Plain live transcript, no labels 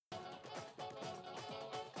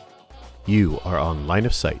You are on Line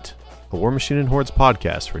of Sight, a War Machine and Hordes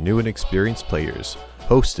podcast for new and experienced players,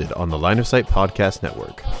 hosted on the Line of Sight Podcast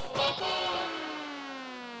Network.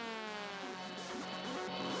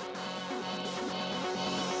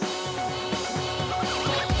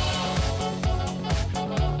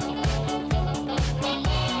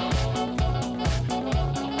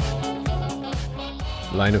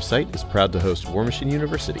 Line of Sight is proud to host War Machine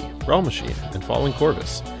University, Brawl Machine, and Fallen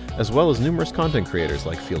Corvus, as well as numerous content creators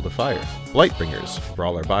like Field of Fire, Blightbringers,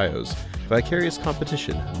 Brawler Bios, Vicarious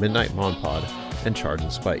Competition, Midnight Monpod, and Charge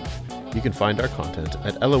and Spike. You can find our content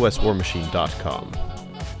at loswarmachine.com.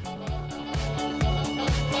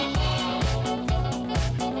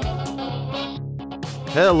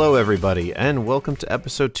 Hello everybody, and welcome to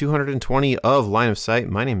episode 220 of Line of Sight.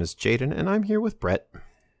 My name is Jaden, and I'm here with Brett.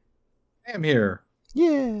 I'm here.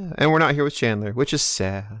 Yeah, and we're not here with Chandler, which is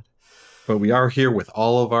sad. But we are here with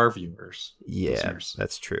all of our viewers. Yeah, listeners.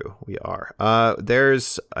 That's true. We are. I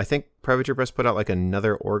think Privateer Press put out like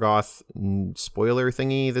another Orgoth spoiler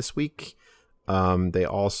thingy this week. They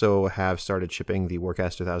also have started shipping the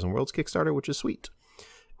Warcaster 1000 Worlds Kickstarter, which is sweet.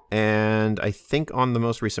 And I think on the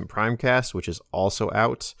most recent Primecast, which is also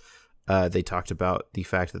out, they talked about the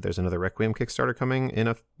fact that there's another Requiem Kickstarter coming in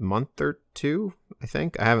a month or two, I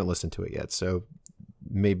think. I haven't listened to it yet, so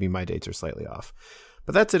maybe my dates are slightly off.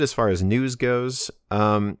 But that's it as far as news goes.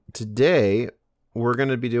 Today, we're going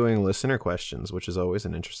to be doing listener questions, which is always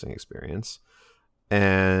an interesting experience.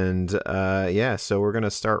 And so we're going to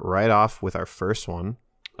start right off with our first one.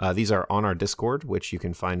 These are on our Discord, which you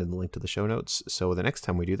can find in the link to the show notes. So the next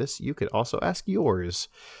time we do this, you could also ask yours.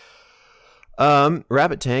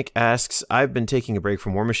 Rabbit Tank asks, I've been taking a break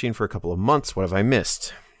from War Machine for a couple of months. What have I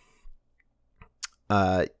missed?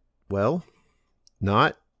 Well,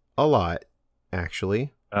 not a lot,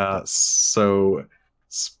 actually. So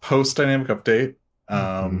post dynamic update,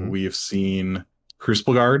 we've seen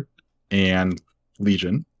Crucible Guard and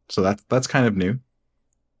Legion. So that's kind of new.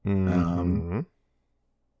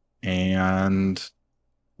 And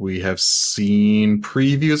we have seen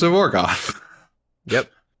previews of Orgoth.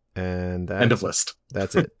 Yep. And that's, end of list.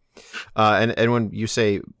 That's it. And when you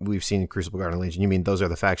say we've seen Crucible Guard and Legion, you mean those are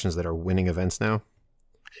the factions that are winning events now?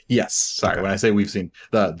 Yes. Sorry. Okay. When I say we've seen,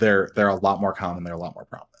 they're a lot more common. They're a lot more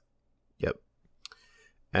prominent. Yep.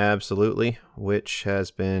 Absolutely. Which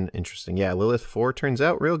has been interesting. Yeah. Lilith 4 turns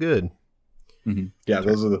out real good. Mm-hmm. Yeah.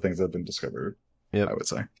 Those are the things that have been discovered. Yep. I would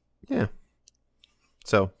say. Yeah.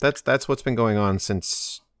 So that's what's been going on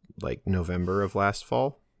since like November of last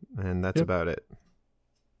fall. And that's about it.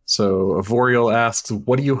 So Avorial asks,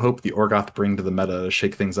 what do you hope the Orgoth bring to the meta to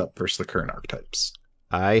shake things up versus the current archetypes?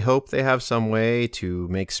 I hope they have some way to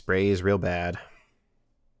make sprays real bad.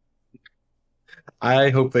 I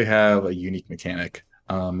hope they have a unique mechanic.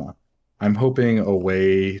 I'm hoping a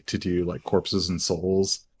way to do like corpses and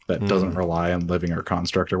souls that doesn't rely on living or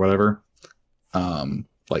construct or whatever.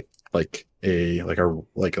 Like a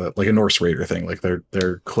Norse Raider thing. Like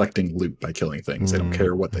they're collecting loot by killing things. They don't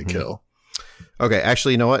care what they kill. Okay,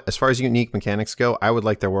 actually, you know what? As far as unique mechanics go, I would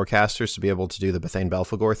like their Warcasters to be able to do the Bethane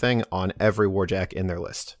Belphegor thing on every Warjack in their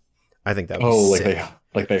list. I think that would be sick.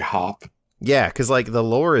 Like they hop. Yeah, because like the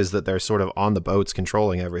lore is that they're sort of on the boats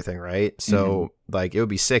controlling everything, right? So like it would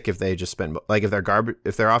be sick if they just spent like if their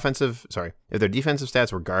defensive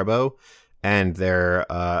stats were Garbo, and their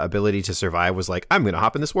ability to survive was like, I'm gonna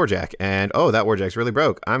hop in this Warjack, and oh, that Warjack's really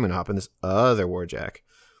broke. I'm gonna hop in this other Warjack.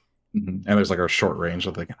 And there's like a short range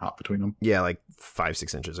that they can hop between them. Yeah, like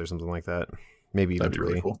 5-6 inches or something like that. Maybe even that'd be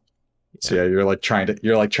really cool. Yeah. So yeah, you're like trying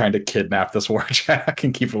to kidnap this Warjack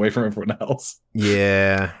and keep it away from everyone else.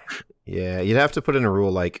 Yeah, you'd have to put in a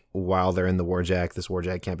rule like while they're in the Warjack, this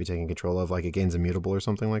Warjack can't be taken control of, like it gains immutable or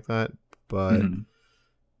something like that. But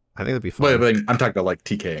I think that'd be fun. But I'm talking about like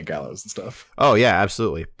TK and Gallows and stuff. Oh yeah,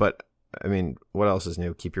 absolutely. But I mean, what else is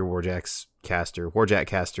new? Keep your Warjack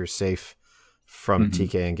caster safe from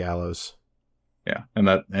TK and Gallows. Yeah, and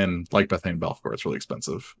like Bethane Belphegor, it's really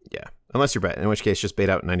expensive. Yeah, unless you're Brett, in which case just bait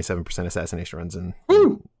out 97% assassination runs and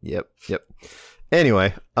woo. Yep.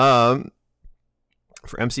 Anyway, for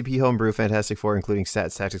MCP Homebrew, Fantastic Four, including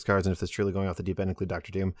stats, tactics cards, and if it's truly going off the deep end, include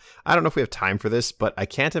Dr. Doom. I don't know if we have time for this, but I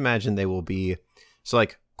can't imagine they will be. So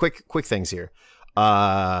like quick things here.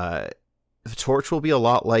 Torch will be a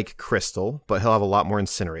lot like Crystal, but he'll have a lot more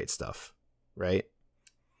incinerate stuff, right?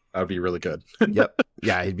 That would be really good. Yep.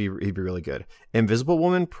 Yeah, he'd be really good. Invisible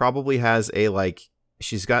Woman probably has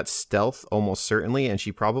she's got stealth almost certainly, and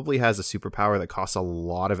she probably has a superpower that costs a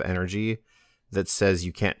lot of energy that says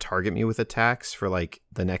you can't target me with attacks for like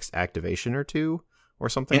the next activation or two or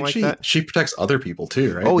something like that. She protects other people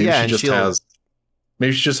too, right? Oh, Maybe yeah, she just has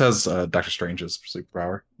Maybe she just has Doctor Strange's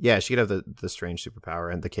superpower. Yeah, she could have the Strange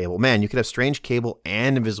superpower and the Cable. Man, you could have Strange, Cable,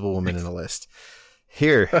 and Invisible Woman in a list.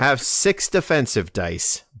 Here, have 6 defensive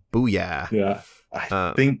dice. Booyah. Yeah.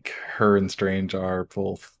 I think her and Strange are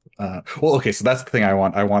both. Well, okay, so that's the thing I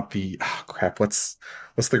want. I want the crap. What's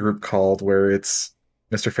the group called where it's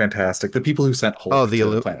Mr. Fantastic? The people who sent Hulk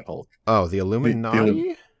to Planet Hulk. Oh, the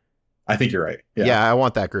Illuminati? I think you're right. Yeah. Yeah, I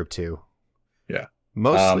want that group too. Yeah.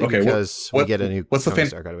 Mostly because we get a new Tony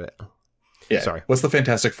Stark out of it. Yeah. Sorry. What's the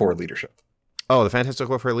Fantastic Four leadership? Oh, the Fantastic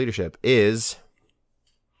Four for leadership is.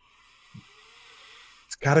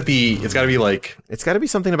 It's gotta be like. It's gotta be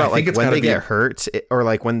something about like when they get hurt, or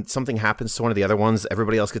like when something happens to one of the other ones,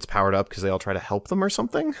 everybody else gets powered up because they all try to help them or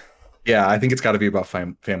something. Yeah, I think it's got to be about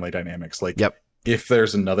family dynamics. Like, yep. If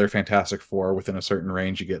there's another Fantastic Four within a certain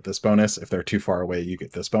range, you get this bonus. If they're too far away, you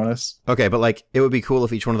get this bonus. Okay, but like it would be cool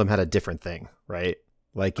if each one of them had a different thing, right?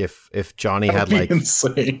 Like if Johnny had like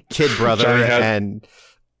insane. Kid Brother and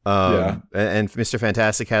Mr.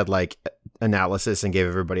 Fantastic had like analysis and gave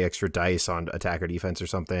everybody extra dice on attack or defense or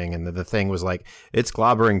something, and the thing was like it's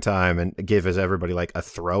clobbering time and gave everybody like a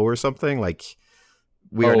throw or something. Like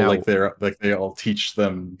we are now like they all teach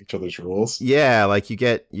them each other's rules. Yeah, like you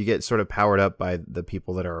get sort of powered up by the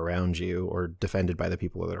people that are around you or defended by the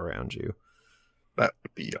people that are around you. That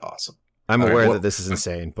would be awesome. I'm aware that this is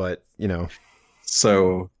insane, but you know.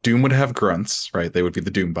 So Doom would have grunts, right? They would be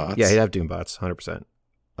the Doom bots. Yeah, he'd have Doom bots, 100%.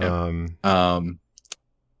 Yep.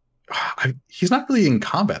 He's not really in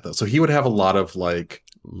combat though, so he would have a lot of like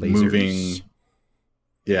lasers. Moving.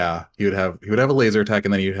 Yeah, he would have a laser attack,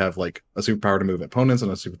 and then he'd have like a superpower to move opponents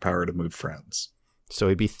and a superpower to move friends. So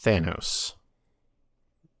he'd be Thanos.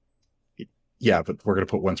 Yeah, but we're gonna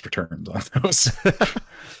put once per turn on those.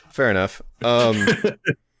 Fair enough.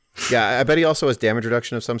 Yeah, I bet he also has damage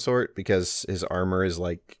reduction of some sort because his armor is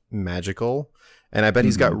like magical, and I bet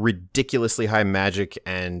he's got ridiculously high magic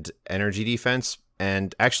and energy defense.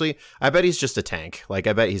 And actually, I bet he's just a tank. Like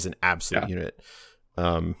I bet he's an absolute unit.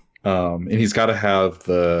 And he's got to have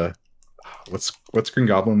the what's Green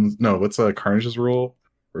Goblin? No, what's Carnage's rule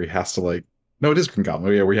where he has to like. No, it is Green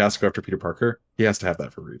Goblin. Yeah, where he has to go after Peter Parker. He has to have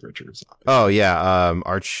that for Reed Richards. Obviously. Oh yeah,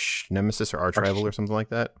 arch nemesis or arch rival or something like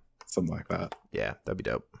that. Something like that. Yeah, that'd be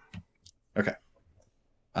dope. Okay.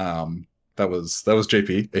 That was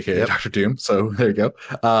JP, aka Dr. Doom. So there you go.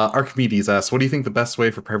 Archimedes asks, what do you think the best way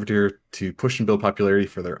for Privateer to push and build popularity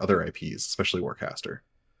for their other IPs, especially Warcaster?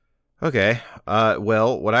 Okay.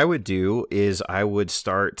 Well, what I would do is I would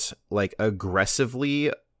start like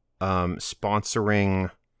aggressively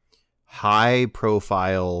sponsoring high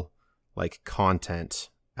profile like content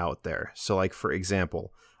out there. So like for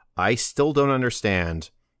example, I still don't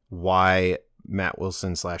understand why Matt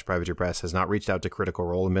Wilson / Privateer Press has not reached out to Critical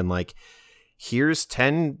Role and been like, here's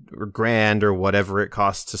 10 grand or whatever it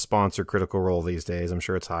costs to sponsor Critical Role these days. I'm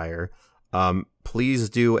sure it's higher. Please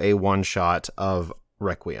do a one shot of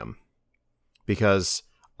Requiem, because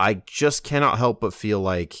I just cannot help but feel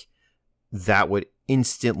like that would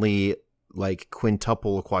instantly like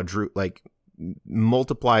quintuple, like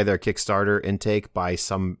multiply their Kickstarter intake by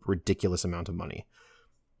some ridiculous amount of money.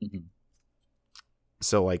 Mm-hmm.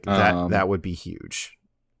 So like that would be huge.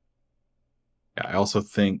 Yeah, I also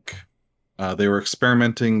think they were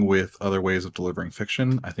experimenting with other ways of delivering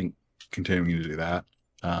fiction. I think continuing to do that.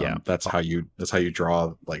 That's how you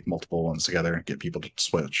draw like multiple ones together and get people to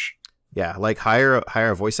switch. Yeah, like hire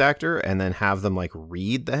a voice actor and then have them like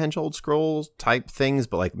read the Henchhold Scrolls type things,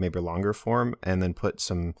 but like maybe longer form, and then put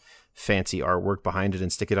some fancy artwork behind it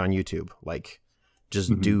and stick it on YouTube. Like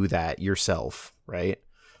just do that yourself, right?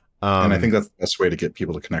 And I think that's the best way to get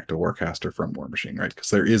people to connect to Warcaster from War Machine, right?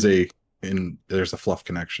 Because there's a fluff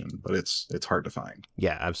connection, but it's hard to find.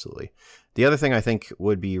 Yeah, absolutely. The other thing I think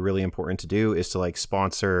would be really important to do is to like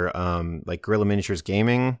sponsor like Guerrilla Miniatures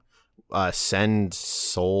Gaming, send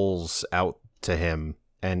souls out to him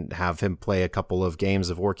and have him play a couple of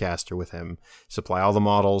games of Warcaster with him, supply all the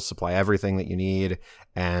models, supply everything that you need.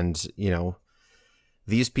 And, you know,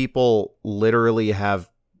 these people literally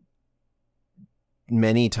have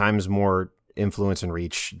many times more influence and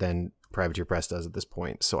reach than Privateer Press does at this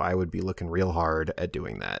point. So I would be looking real hard at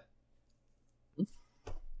doing that.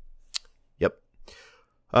 Yep.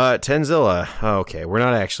 Tenzilla. Okay, we're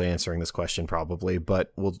not actually answering this question probably,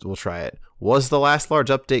 but we'll try it. Was the last large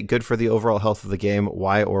update good for the overall health of the game?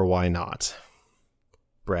 Why or why not?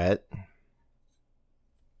 Brett?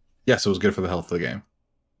 Yes, it was good for the health of the game.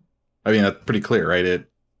 I mean, that's pretty clear, right?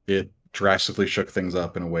 It drastically shook things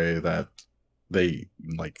up in a way that they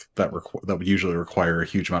like that would usually require a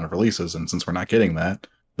huge amount of releases, and since we're not getting that,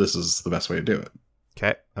 this is the best way to do it.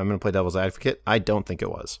 Okay, I'm going to play devil's advocate. I don't think it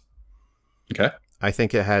was. Okay. I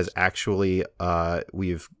think it has actually.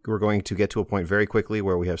 We're going to get to a point very quickly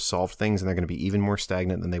where we have solved things, and they're going to be even more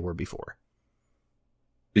stagnant than they were before.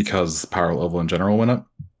 Because power level in general went up.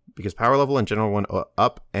 Because power level in general went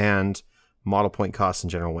up, and model point costs in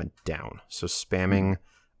general went down. So spamming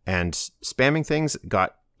things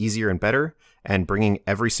got easier and better, and bringing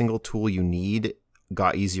every single tool you need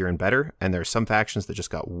got easier and better. And there's some factions that just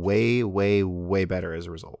got way, way, way better as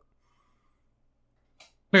a result.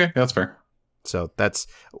 Okay, that's fair. So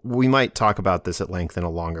we might talk about this at length in a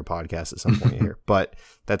longer podcast at some point here, but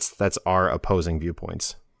that's our opposing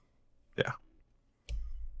viewpoints. Yeah.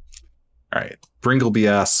 All right. Bringleby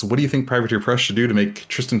asks, what do you think Privateer Press should do to make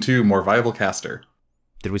Tristan 2 more viable caster?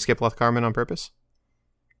 Did we skip Lothcarman on purpose?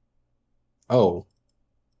 Oh,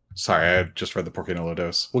 sorry. I just read the Porcanolo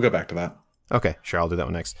dose. We'll go back to that. Okay, sure. I'll do that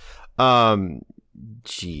one next.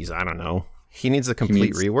 Geez, I don't know. He needs a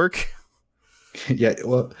complete rework. Yeah,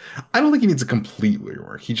 well, I don't think he needs a complete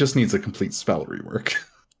rework. He just needs a complete spell rework.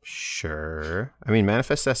 Sure. I mean,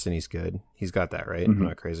 Manifest Destiny's good. He's got that, right? I'm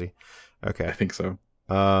not crazy. Okay. I think so.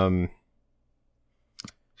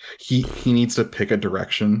 He needs to pick a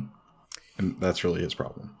direction, and that's really his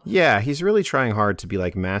problem. Yeah, he's really trying hard to be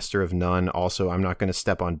like Master of None. Also, I'm not going to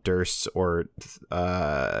step on Dursts or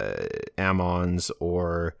Ammons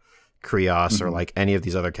or Krios or like any of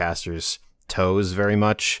these other casters' toes very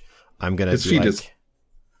much. I'm going to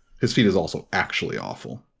his feed is also actually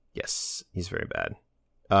awful. Yes, he's very bad.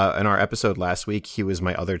 In our episode last week, he was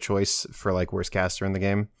my other choice for like worst caster in the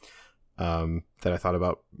game that I thought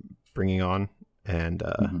about bringing on. And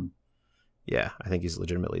yeah, I think he's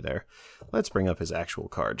legitimately there. Let's bring up his actual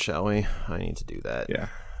card, shall we? I need to do that. Yeah.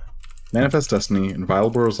 Manifest Destiny,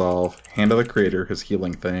 Inviolable Resolve, Hand of the Creator, his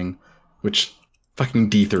healing thing, which fucking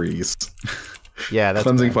D3s. Yeah, that's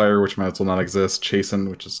Cleansing bad. Fire, which might as well not exist. Chasten,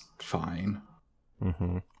 which is fine.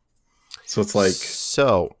 So it's like...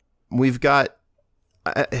 So, we've got...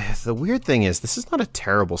 the weird thing is, this is not a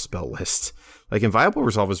terrible spell list. Like, Inviolable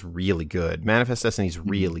Resolve is really good. Manifest Destiny is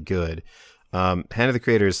really good. Hand of the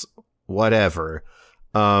Creator's whatever.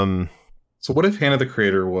 So what if Hand of the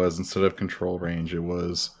Creator was, instead of control range, it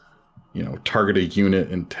was, target a unit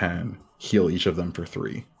in 10, heal each of them for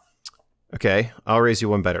 3. Okay, I'll raise you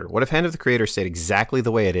one better. What if Hand of the Creator stayed exactly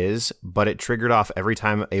the way it is, but it triggered off every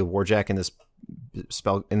time a Warjack in this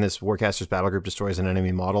Warcaster's battle group destroys an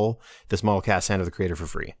enemy model? This model casts Hand of the Creator for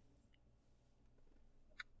free.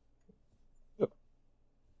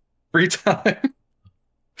 Free time.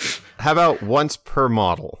 How about once per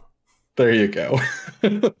model? There you go.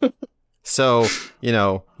 So,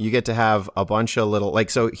 you get to have a bunch of little...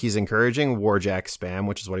 so he's encouraging Warjack spam,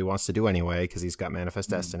 which is what he wants to do anyway, because he's got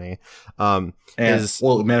Manifest Destiny.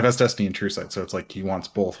 Manifest Destiny and True Sight, so it's like he wants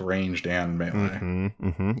both ranged and melee.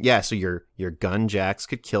 Yeah, so your gun jacks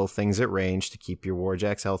could kill things at range to keep your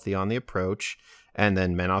Warjacks healthy on the approach, and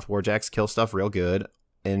then Menoth Warjacks kill stuff real good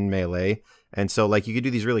in melee. And so, you could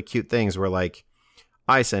do these really cute things where,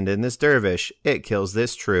 I send in this dervish, it kills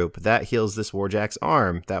this troop, that heals this Warjack's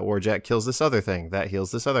arm, that Warjack kills this other thing, that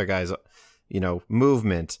heals this other guy's,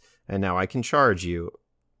 movement, and now I can charge you.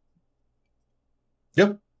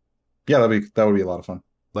 Yep. Yeah, that would be a lot of fun.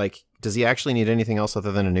 Does he actually need anything else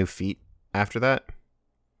other than a new feat after that?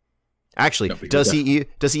 Actually, No, does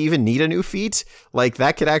he even need a new feat?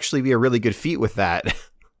 That could actually be a really good feat with that.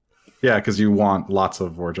 Yeah, because you want lots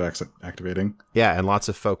of Warjacks activating. Yeah, and lots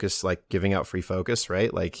of focus, giving out free focus, right?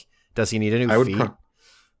 Does he need a new feat?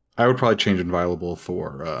 I would probably change Inviolable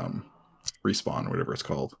for Respawn, whatever it's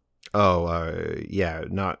called. Oh, yeah,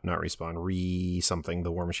 not Respawn. Something,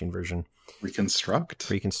 the War Machine version. Reconstruct?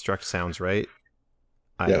 Reconstruct sounds right.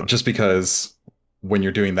 Just because when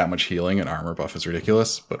you're doing that much healing, an armor buff is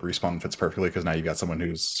ridiculous, but Respawn fits perfectly because now you got someone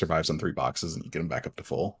who survives on 3 boxes and you get them back up to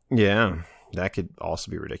full. Yeah. That could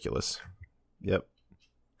also be ridiculous. Yep.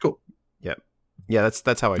 Cool. Yep. Yeah,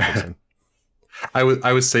 that's how I fix him. I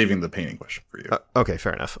was saving the painting question for you. Okay,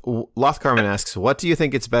 fair enough. Lothcarman asks, what do you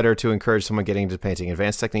think it's better to encourage someone getting into painting,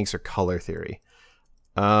 advanced techniques or color theory?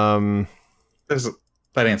 That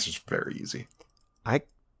answer's very easy. I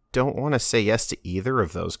don't want to say yes to either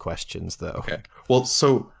of those questions, though. Okay. Well,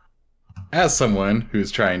 so as someone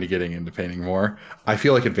who's trying to getting into painting more, I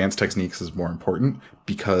feel like advanced techniques is more important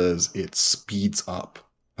because it speeds up.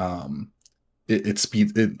 It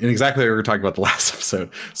speeds and exactly what we were talking about the last episode.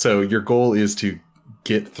 So your goal is to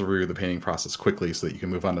get through the painting process quickly so that you can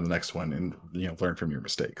move on to the next one and learn from your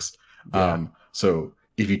mistakes. Yeah. So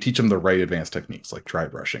if you teach them the right advanced techniques like dry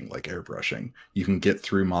brushing, like airbrushing, you can get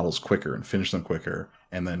through models quicker and finish them quicker,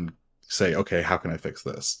 and then say, okay, how can I fix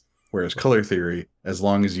this? Whereas color theory, as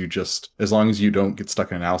long as you don't get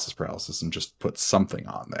stuck in analysis paralysis and just put something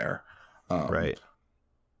on there, right,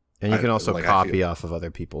 And you can also copy off of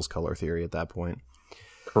other people's color theory at that point.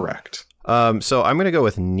 Correct. So I'm going to go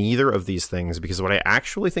with neither of these things, because what I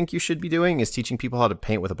actually think you should be doing is teaching people how to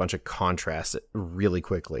paint with a bunch of contrast really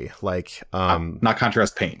quickly. Like, not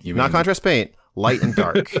contrast paint. You mean? Not contrast paint, light and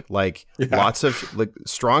dark. Like lots of like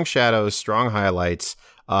strong shadows, strong highlights,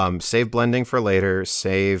 save blending for later,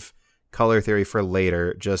 save color theory for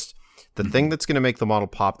later. Just the thing that's going to make the model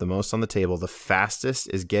pop the most on the table the fastest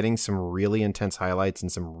is getting some really intense highlights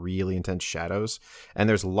and some really intense shadows. And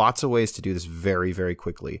there's lots of ways to do this very, very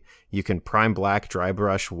quickly. You can prime black, dry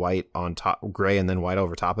brush white on top, gray, and then white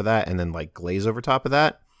over top of that, and then like glaze over top of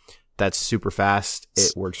that. That's super fast.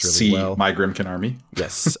 It works really well. My Grimkin army.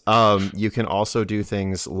 Yes. You can also do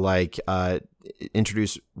things like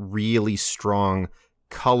introduce really strong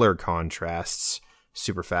color contrasts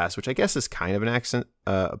super fast, which I guess is kind of an accent,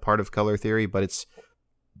 part of color theory, but it's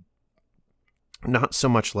not so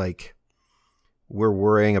much like we're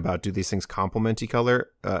worrying about do these things complement each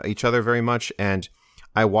other very much, and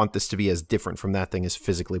I want this to be as different from that thing as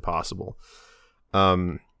physically possible.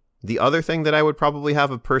 The other thing that I would probably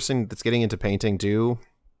have a person that's getting into painting do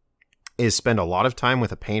is spend a lot of time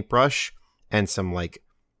with a paintbrush and some like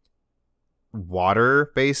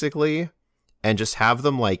water, basically, and just have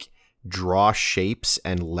them like draw shapes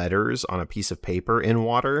and letters on a piece of paper in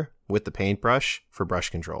water with the paintbrush for brush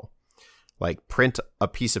control. Like print a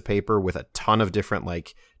piece of paper with a ton of different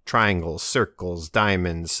like triangles, circles,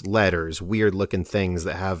 diamonds, letters, weird looking things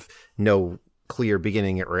that have no clear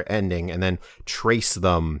beginning or ending, and then trace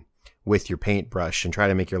them with your paintbrush and try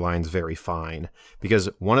to make your lines very fine. Because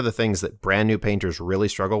one of the things that brand new painters really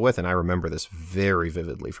struggle with, and I remember this very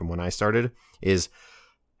vividly from when I started, is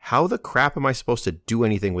how the crap am I supposed to do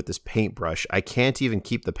anything with this paintbrush? I can't even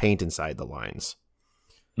keep the paint inside the lines.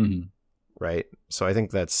 Mm-hmm. Right? So I think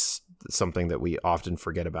that's something that we often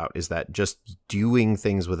forget about, is that just doing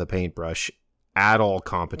things with a paintbrush at all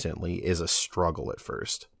competently is a struggle at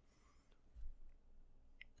first.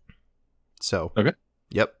 So, okay.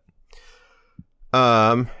 Yep.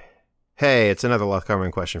 Hey, it's another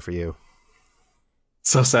Lothcarman question for you.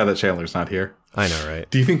 So sad that Chandler's not here. I know, right?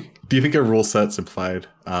 Do you think a rule set simplified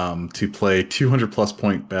to play 200 plus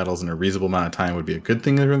point battles in a reasonable amount of time would be a good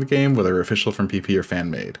thing in the game, whether official from PP or fan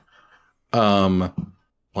made? Well,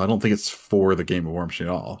 I don't think it's for the game of War Machine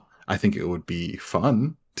at all. I think it would be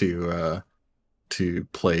fun to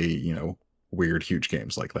play, weird, huge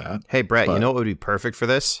games like that. Hey, Brett, you know what would be perfect for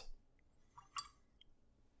this?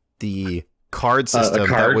 The card system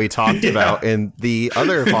that we talked about in the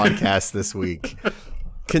other podcast this week.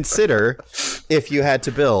 Consider if you had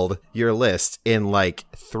to build your list in like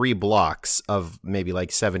 3 blocks of maybe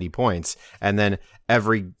like 70 points, and then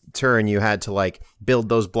every turn you had to like build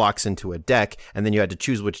those blocks into a deck, and then you had to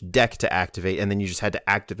choose which deck to activate, and then you just had to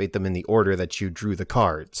activate them in the order that you drew the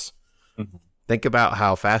cards. Mm-hmm. Think about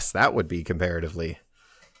how fast that would be comparatively.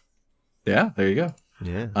 Yeah, there you go.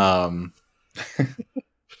 Yeah.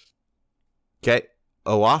 Okay.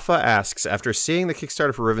 Oafa asks, after seeing the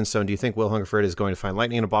Kickstarter for Rivenstone, do you think Will Hungerford is going to find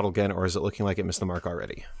lightning in a bottle again, or is it looking like it missed the mark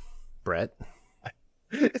already? Brett?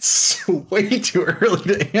 It's way too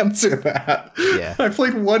early to answer that. Yeah. I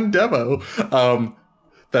played one demo.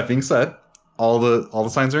 That being said, all the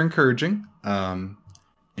signs are encouraging.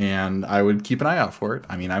 And I would keep an eye out for it.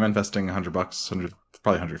 I mean, I'm investing $100,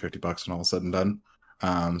 probably $150 when all is said and done.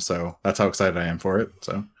 So that's how excited I am for it.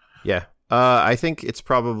 So yeah. I think it's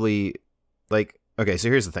probably like, okay, so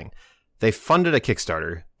here's the thing. They funded a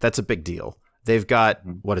Kickstarter. That's a big deal. They've got,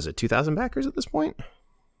 what is it, 2,000 backers at this point?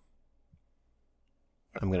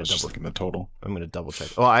 I'm going to look at the total. I'm going to double check.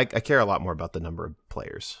 Well, I care a lot more about the number of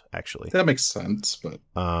players, actually. That makes sense, but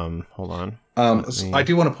hold on. So I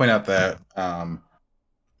do want to point out that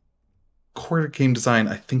core game design,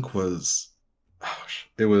 I think was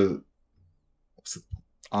it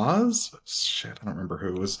Oz? Shit, I don't remember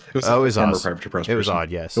who it was. It was Oz. It was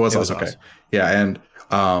Odd, yes. It was Oz, okay. Yeah,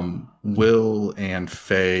 and Will and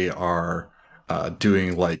Faye are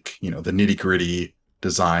doing like, the nitty-gritty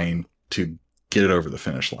design to get it over the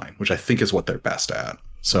finish line, which I think is what they're best at.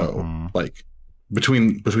 So like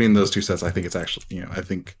between those two sets, I think it's actually, I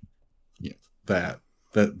think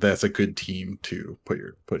that's a good team to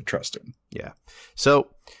put trust in. Yeah. So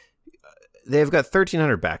they've got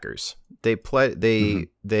 1,300 backers. They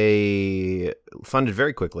funded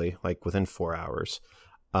very quickly, like within 4 hours.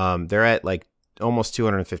 They're at like almost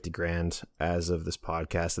 250 grand as of this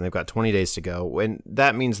podcast, and they've got 20 days to go. And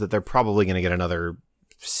that means that they're probably going to get another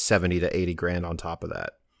 70 to 80 grand on top of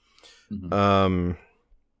that. Mm-hmm.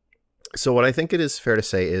 So what I think it is fair to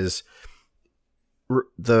say is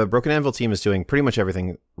the Broken Anvil team is doing pretty much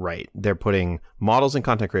everything right. They're putting models in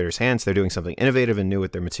content creators' hands. They're doing something innovative and new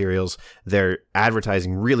with their materials. They're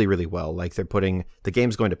advertising really, really well. Like they're putting the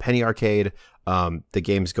game's going to Penny Arcade. The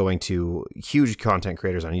game's going to huge content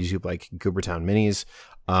creators on YouTube like Goobertown Minis,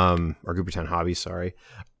 or Goobertown Hobbies, sorry.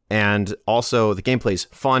 And also the gameplay's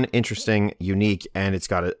fun, interesting, unique, and it's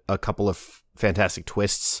got a couple of fantastic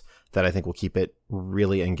twists that I think will keep it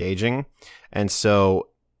really engaging. And so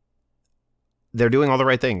they're doing all the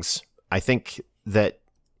right things. I think that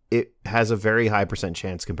it has a very high %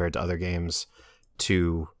 chance compared to other games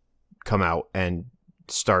to come out and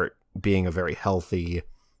start being a very healthy,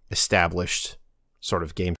 established sort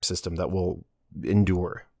of game system that will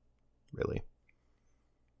endure, really.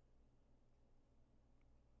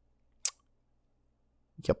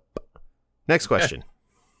 Yep. Next question.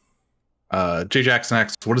 J. Jackson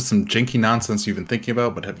asks, what is some janky nonsense you've been thinking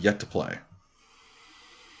about but have yet to play?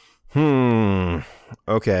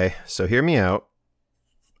 Okay, so hear me out.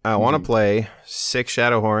 I want to play 6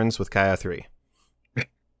 Shadowhorns with Kaya 3. All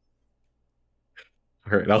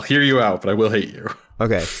right, I'll hear you out, but I will hate you.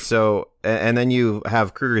 Okay, so, and then you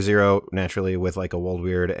have Kruger Zero, naturally, with like a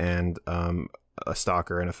Woldweird and a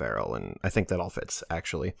Stalker and a Feral, and I think that all fits,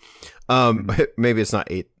 actually. Maybe it's not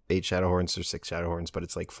 8 Shadowhorns or 6 Shadowhorns, but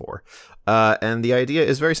it's like 4. And the idea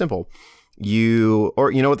is very simple. You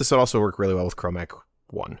know what, this would also work really well with Chromac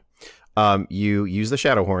 1. You use the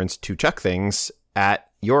Shadowhorns to chuck things at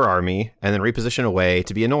your army and then reposition away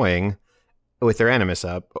to be annoying with their Animus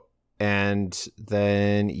up, and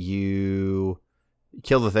then you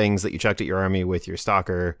kill the things that you chucked at your army with your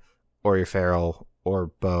Stalker or your Feral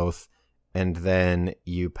or both, and then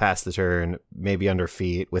you pass the turn, maybe under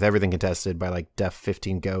feet, with everything contested by like Def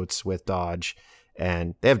 15 goats with dodge.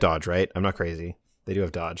 And they have dodge, right? I'm not crazy. They do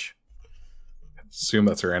have dodge. Assume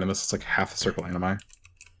that's her Animus. It's like half a circle animi.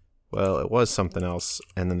 Well, it was something else,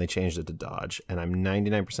 and then they changed it to dodge, and I'm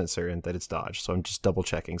 99% certain that it's dodge, so I'm just double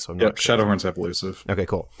checking. So I'm not. Yep, Shadowhorns have elusive. Okay,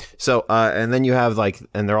 cool. So, and then you have like,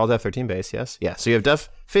 and they're all Def 13 base, yes? Yeah, so you have Def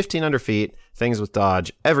 15 under feet, things with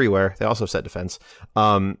dodge everywhere. They also have set defense.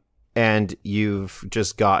 And you've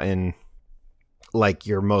just gotten like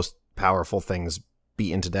your most powerful things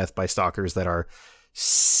beaten to death by Stalkers that are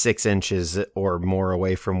 6 inches or more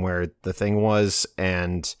away from where the thing was,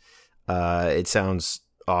 and it sounds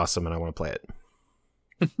awesome, and I want to play it.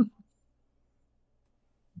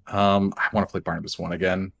 I want to play Barnabas 1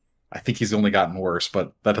 again. I think he's only gotten worse,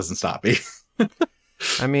 but that doesn't stop me.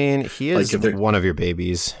 I mean, he is like one of your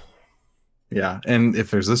babies. Yeah, and if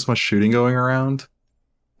there's this much shooting going around...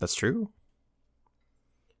 That's true.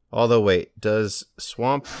 Although, wait, does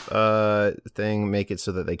Swamp thing make it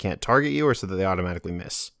so that they can't target you, or so that they automatically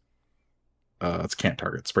miss? It's can't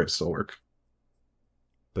target. Spray still work.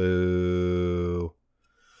 Boo.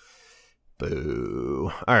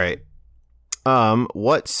 Boo. All right.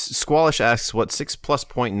 Squalish asks, what 6+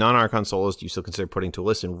 point non-Archon solos do you still consider putting to a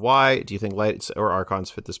list, and why do you think Lights or Archons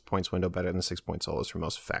fit this points window better than 6 point solos for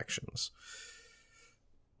most factions?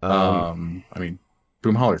 I mean,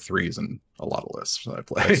 Boomhauler 3 is in a lot of lists that I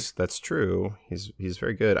play. That's true. He's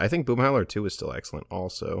very good. I think Boomhauler 2 is still excellent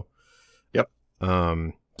also. Yep.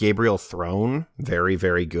 Gabriel Throne, very,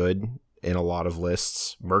 very good in a lot of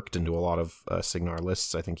lists. Merked into a lot of Signar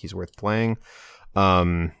lists. I think he's worth playing.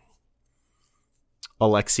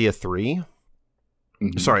 Alexia 3.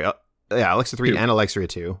 Mm-hmm. Sorry, Alexia 3 and Alexia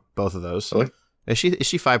 2. Both of those. Really? Is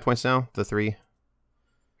she 5 points now? The 3?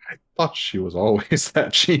 I thought she was always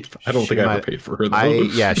that cheap. I don't think I ever paid for her, though.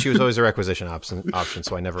 Yeah, she was always a requisition option,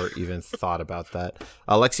 so I never even thought about that.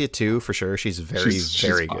 Alexia 2, for sure. She's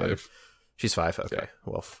very good. She's 5? Okay. Yeah.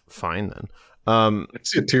 Well, fine then.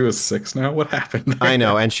 Alexia 2 is 6 now? What happened there? I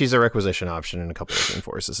know, and she's a requisition option in a couple of game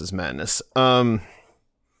forces. Is madness. Yeah,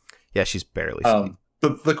 she's barely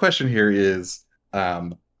The question here is,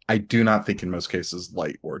 I do not think in most cases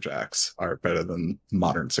light warjacks are better than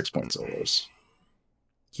modern 6 point solos.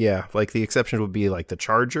 Yeah, like the exception would be like the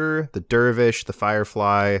Charger, the Dervish, the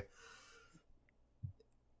Firefly.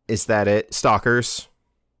 Is that it? Stalkers.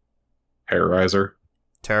 Terrorizer.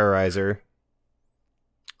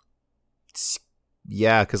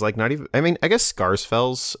 Yeah, because like not even... I mean, I guess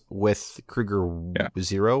Scarsfells with Kruger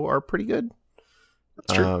Zero are pretty good.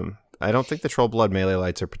 That's true. I don't think the Trollblood melee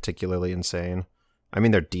lights are particularly insane. I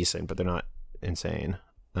mean, they're decent, but they're not insane.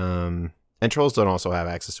 And Trolls don't also have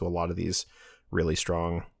access to a lot of these really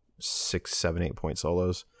strong 6, 7, 8 point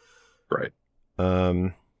solos. Right.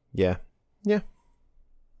 Yeah.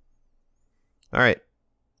 All right.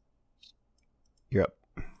 You're up.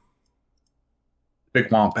 Big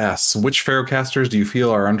Womp asks, which Pharaohcasters do you feel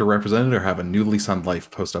are underrepresented or have a new lease on life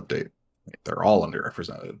post-update? They're all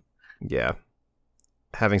underrepresented. Yeah.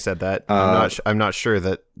 Having said that, Uh, I'm not sure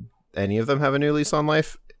that any of them have a new lease on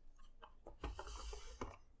life.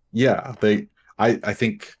 yeah, I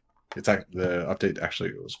think the update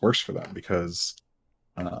actually was worse for them because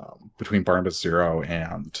between Barnabas Zero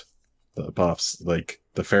and the buffs, like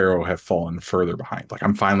the Pharaoh have fallen further behind. Like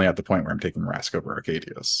I'm finally at the point where I'm taking Rask over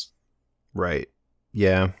Arcadius. Right.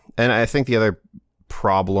 Yeah. And I think the other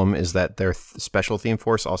problem is that their special theme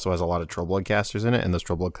force also has a lot of Trollblood casters in it, and those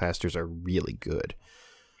Trollblood casters are really good.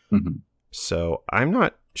 Mm-hmm. So I'm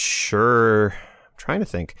not sure. I'm trying to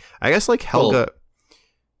think. I guess like Helga.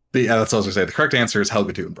 Well, yeah, that's what I was gonna say. The correct answer is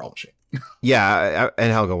Helga 2 and Brawl Machine. Yeah,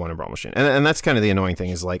 and Helga 1 and Brawl Machine. And that's kind of the annoying thing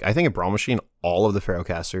is like I think in Brawl Machine all of the Pharaoh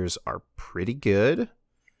casters are pretty good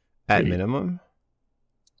at minimum.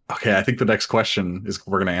 Okay, I think the next question is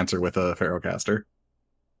we're gonna answer with a Pharaoh caster.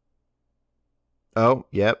 Oh,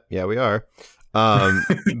 yep, yeah, we are.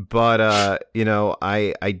 But you know,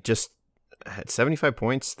 I just at 75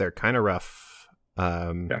 points, they're kind of rough.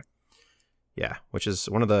 Yeah, which is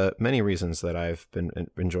one of the many reasons that I've been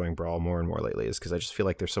enjoying Brawl more and more lately is because I just feel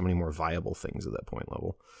like there's so many more viable things at that point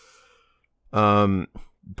level.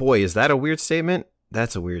 Boy, is that a weird statement?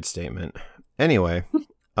 That's a weird statement. Anyway,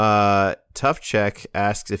 Tough Check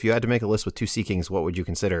asks if you had to make a list with 2 Sea Kings, what would you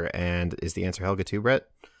consider? And is the answer Helga 2, Brett?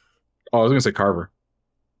 Oh, I was gonna say Carver.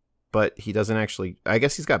 But he doesn't actually. I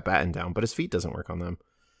guess he's got Batten down, but his feet doesn't work on them.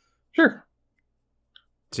 Sure.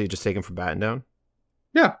 So you just take him for Batten down?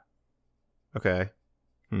 Yeah. Okay.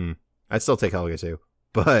 I'd still take Helga too,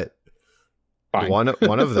 but Fine. one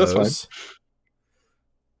of those.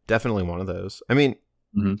 Definitely one of those. I mean,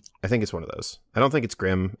 I think it's one of those. I don't think it's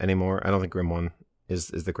Grim anymore. I don't think Grim 1 is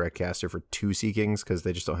the correct caster for 2 Sea Kings because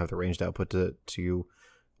they just don't have the ranged output to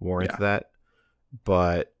warrant that.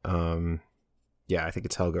 But yeah, I think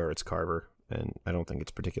it's Helga or it's Carver, and I don't think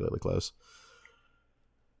it's particularly close.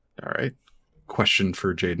 All right. Question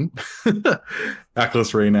for Jaden.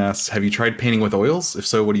 Atlas Rain asks, have you tried painting with oils? If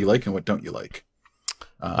so, what do you like and what don't you like?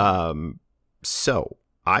 So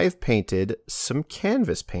I've painted some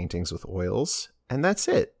canvas paintings with oils, and that's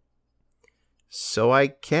it. So I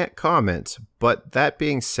can't comment. But that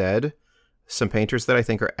being said, some painters that I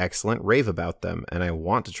think are excellent rave about them, and I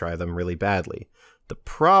want to try them really badly. The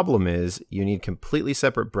problem is you need completely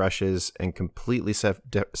separate brushes and completely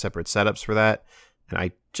separate setups for that. And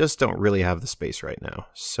I just don't really have the space right now.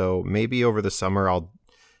 So maybe over the summer, I'll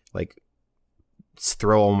like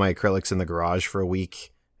throw all my acrylics in the garage for a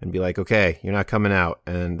week and be like, okay, you're not coming out.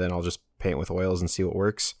 And then I'll just paint with oils and see what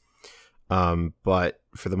works. But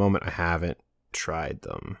for the moment, I haven't tried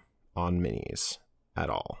them on minis at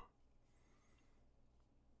all.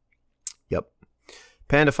 Yep.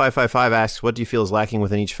 Panda555 asks, what do you feel is lacking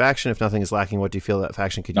within each faction? If nothing is lacking, what do you feel that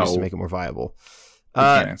faction could use to make it more viable? We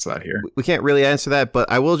can't answer that here. We can't really answer that, but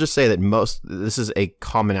I will just say that this is a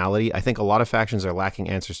commonality. I think a lot of factions are lacking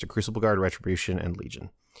answers to Crucible Guard, Retribution, and Legion.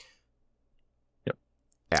 Yep.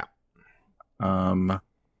 Yeah.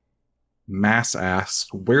 Mass asks,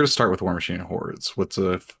 where to start with War Machine and Hordes? What's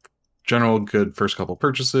a general good first couple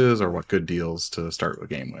purchases, or what good deals to start the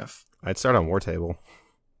game with? I'd start on War Table.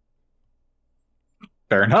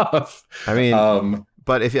 Fair enough. I mean...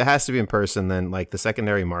 But if it has to be in person, then like the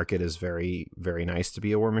secondary market is very, very nice to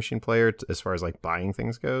be a War Machine player as far as like buying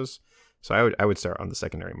things goes. So I would start on the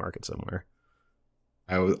secondary market somewhere.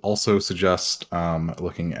 I would also suggest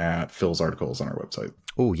looking at Phil's articles on our website.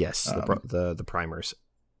 Oh yes, the primers.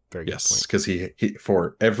 Very good yes, because he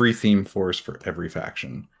for every theme force for every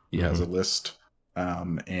faction, he has a list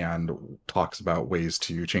and talks about ways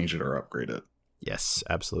to change it or upgrade it. Yes,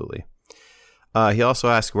 absolutely. He also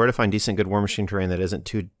asked where to find decent good War Machine terrain that isn't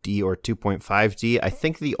 2D or 2.5D. I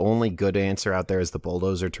think the only good answer out there is the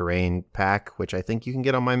Bulldozer terrain pack, which I think you can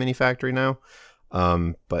get on My Mini Factory now.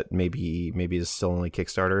 But maybe it's still only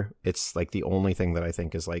Kickstarter. It's like the only thing that I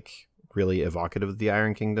think is like really evocative of the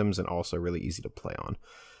Iron Kingdoms and also really easy to play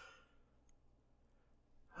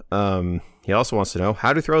on. He also wants to know,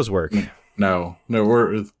 how do throws work? No,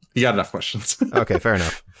 you got enough questions. Okay, fair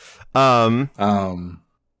enough.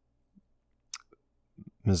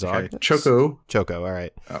 Mazog? Okay. Choco, all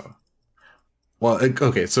right. Oh. Well,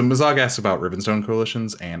 okay, so Mazog asked about Ribbonstone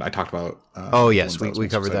coalitions, and I talked about... yes, we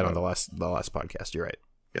covered that on the last podcast, you're right.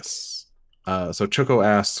 Yes. So Choco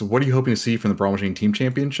asks, what are you hoping to see from the Brawl Machine Team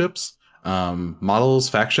Championships? Models,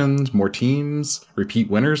 factions, more teams, repeat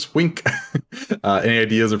winners? Wink. Any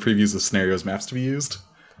ideas or previews of scenarios, maps to be used?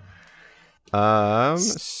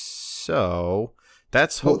 So,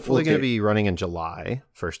 that's hopefully going to be running in July,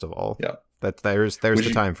 first of all. Yeah. There's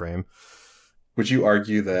the time frame. Would you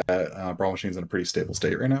argue that Brawl Machine's in a pretty stable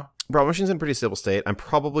state right now? Brawl Machine's in a pretty stable state. I'm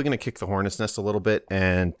probably going to kick the Hornet's Nest a little bit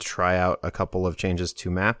and try out a couple of changes to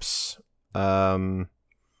maps. And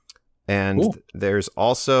cool. There's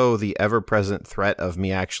also the ever-present threat of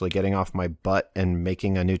me actually getting off my butt and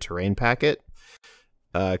making a new terrain packet,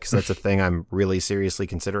 because that's a thing I'm really seriously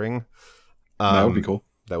considering. That would be cool.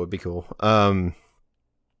 That would be cool.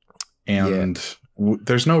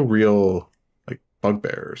 There's no real like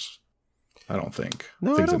bugbears, I don't think.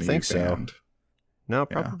 No, I don't think so. No,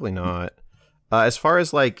 probably not. As far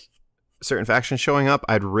as like certain factions showing up,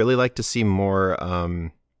 I'd really like to see more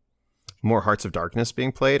Hearts of Darkness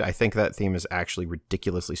being played. I think that theme is actually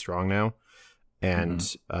ridiculously strong now, and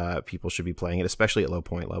people should be playing it, especially at low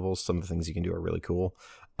point levels. Some of the things you can do are really cool.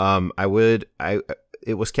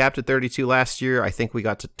 It was capped at 32 last year. I think we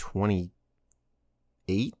got to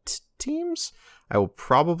 28 teams. I will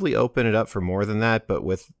probably open it up for more than that, but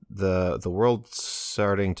with the world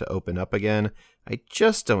starting to open up again, I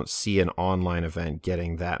just don't see an online event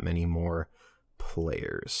getting that many more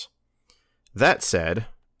players. That said,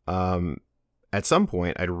 at some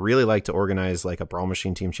point, I'd really like to organize like a Brawl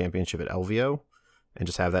Machine Team Championship at LVO and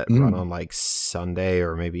just have that run on like Sunday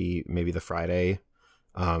or maybe the Friday.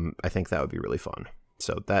 I think that would be really fun.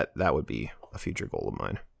 So that would be a future goal of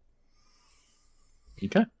mine.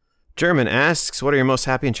 Okay. German asks, what are your most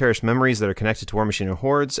happy and cherished memories that are connected to War Machine or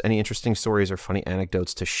Hordes? Any interesting stories or funny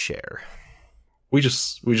anecdotes to share? We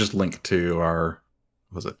just linked to our,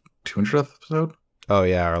 was it 200th episode? Oh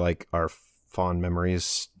yeah, our fond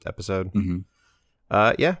memories episode.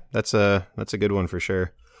 Mm-hmm. Yeah, that's a good one for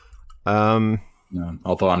sure. No,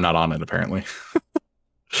 although I'm not on it apparently.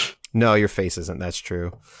 No, your face isn't. That's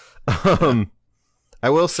true. I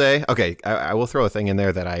will say, okay, I will throw a thing in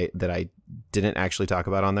there that I didn't actually talk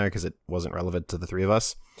about on there because it wasn't relevant to the three of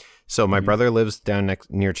us. So my brother lives down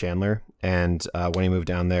near Chandler, and when he moved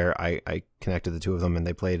down there, I connected the two of them, and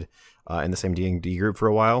they played in the same D&D group for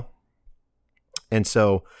a while. And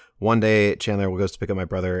so one day, Chandler goes to pick up my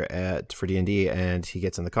brother for D&D, and he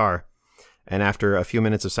gets in the car. And after a few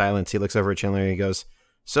minutes of silence, he looks over at Chandler and he goes,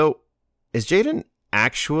 "So, is Jaden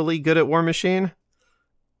actually good at War Machine?"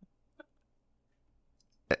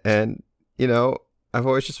 And, you know, I've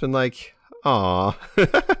always just been like, aw.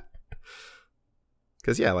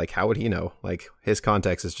 Because, yeah, like, how would he know? Like, his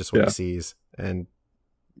context is just what he sees. And,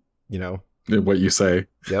 you know. What you say.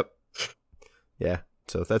 Yep. Yeah.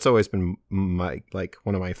 So that's always been my, like,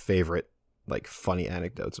 one of my favorite, like, funny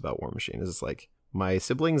anecdotes about War Machine. Is it's like, my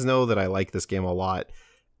siblings know that I like this game a lot.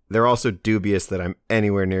 They're also dubious that I'm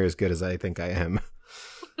anywhere near as good as I think I am.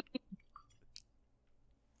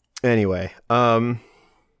 Anyway,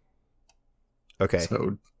 okay.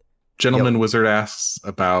 So, Gentleman Wizard asks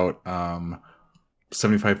about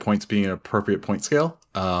 75 points being an appropriate point scale.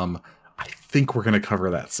 I think we're going to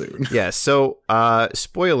cover that soon. Yeah, so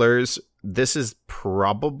spoilers, this is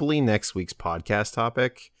probably next week's podcast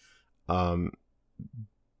topic. And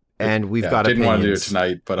we've got didn't opinions. Want to do it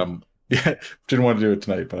tonight, but didn't want to do it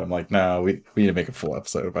tonight, but I'm like, no, we need to make a full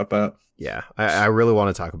episode about that. Yeah, I really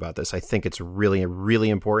want to talk about this. I think it's really,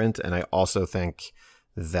 really important, and I also think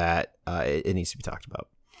that it needs to be talked about.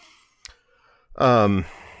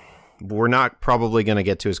 We're not probably going to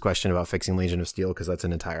get to his question about fixing Legion of Steel because that's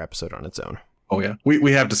an entire episode on its own. Oh yeah,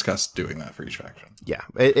 we have discussed doing that for each faction. Yeah,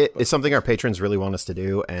 it's something our patrons really want us to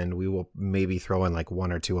do, and we will maybe throw in like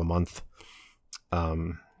one or two a month.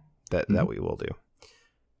 That we will do.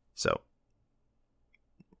 So,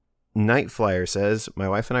 Night Flyer says, my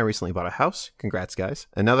wife and I recently bought a house. Congrats, guys.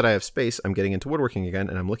 And now that I have space, I'm getting into woodworking again,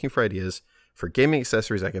 and I'm looking for ideas for gaming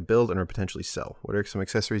accessories I could build and or potentially sell. What are some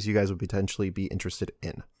accessories you guys would potentially be interested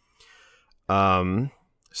in?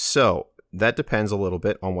 So that depends a little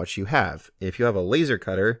bit on what you have. If you have a laser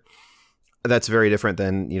cutter, that's very different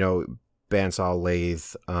than, you know, bandsaw,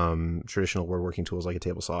 lathe, traditional woodworking tools like a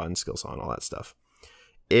table saw and skill saw and all that stuff.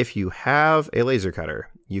 If you have a laser cutter,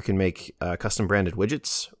 you can make custom branded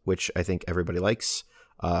widgets, which I think everybody likes.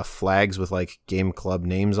 Flags with like game club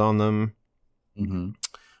names on them.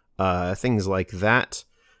 Things like that.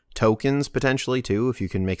 Tokens potentially too. If you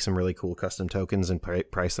can make some really cool custom tokens and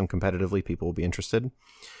price them competitively, people will be interested.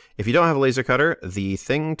 If you don't have a laser cutter, the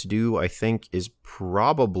thing to do, I think, is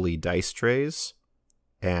probably dice trays.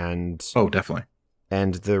 And definitely.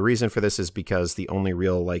 And the reason for this is because the only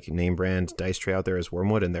real like name brand dice tray out there is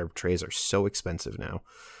Wormwood, and their trays are so expensive now.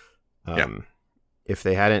 If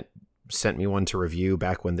they hadn't sent me one to review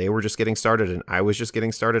back when they were just getting started and I was just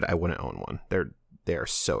getting started, I wouldn't own one. They are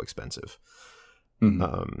so expensive.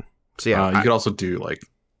 So yeah, you could also do like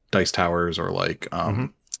dice towers or like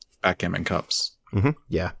backgammon cups.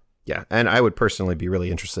 Yeah, Yeah, and I would personally be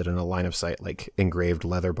really interested in a line of sight like engraved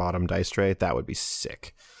leather bottom dice tray. That would be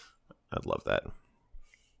sick. I'd love that.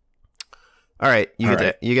 All right, you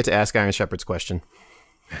get to ask Iron Shepherd's question.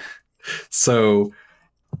 So,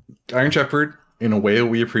 Iron Shepherd, in a way that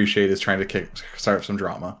we appreciate, is trying to start up some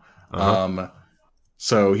drama.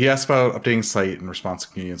 So he asked about updating site in response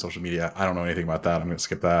to community and social media. I don't know anything about that. I'm going to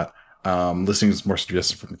skip that. Listening is more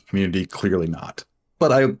suggested from the community. Clearly not.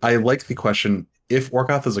 But I like the question. If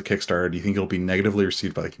Orgoth is a Kickstarter, do you think it'll be negatively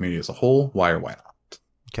received by the community as a whole? Why or why not?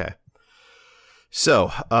 Okay.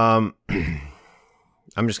 So, I'm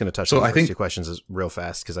just going to touch on the first two questions real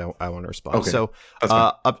fast because I want to respond. Okay. So,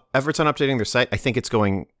 efforts on updating their site, I think it's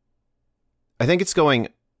going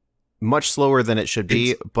much slower than it should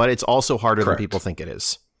be, but it's also harder than people think it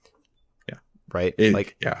is. Yeah. Right?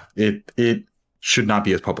 It should not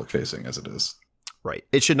be as public facing as it is. Right.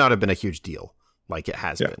 It should not have been a huge deal like it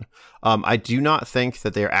has been. I do not think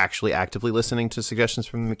that they're actually actively listening to suggestions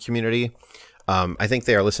from the community. I think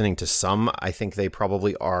they are listening to some. I think they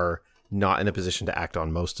probably are not in a position to act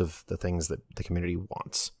on most of the things that the community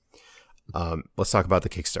wants. Let's talk about the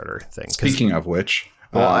Kickstarter thing. Speaking of which,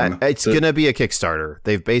 it's going to be a Kickstarter.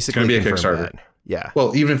 They've basically confirmed that. Yeah.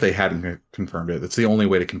 Well, even if they hadn't confirmed it, it's the only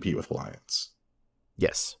way to compete with Alliance.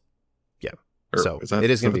 Yes. Yeah. So it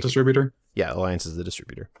is going to be a distributor. Yeah, Alliance is the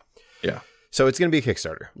distributor. Yeah. So it's going to be a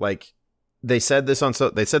Kickstarter. Like they said this on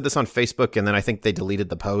Facebook, and then I think they deleted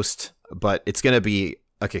the post. But it's going to be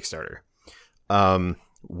a Kickstarter.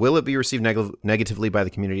 Will it be received negatively by the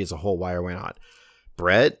community as a whole? Why or why not?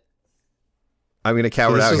 Brett, I'm going to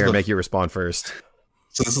cower out here and make you respond first.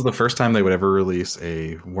 So this is the first time they would ever release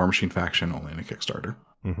a War Machine faction only in a Kickstarter.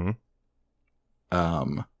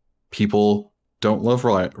 Mm-hmm. People don't love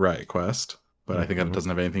Riot Quest, but I think that doesn't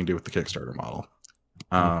have anything to do with the Kickstarter model.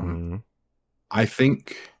 I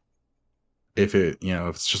think if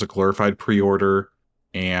it's just a glorified pre-order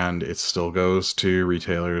and it still goes to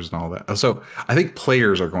retailers and all that. So I think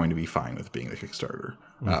players are going to be fine with being the Kickstarter.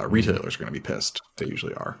 Retailers are going to be pissed. They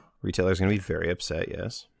usually are. Retailers are going to be very upset,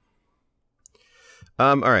 yes.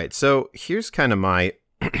 All right, so here's kind of my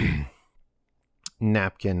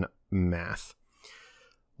napkin math.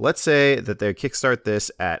 Let's say that they kickstart this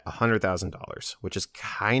at $100,000, which is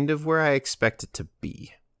kind of where I expect it to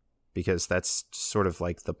be, because that's sort of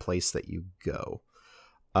like the place that you go.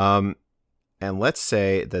 And let's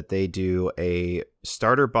say that they do a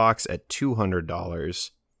starter box at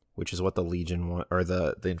 $200, which is what the Legion or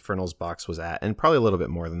the Infernals box was at, and probably a little bit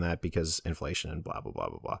more than that because inflation and blah blah blah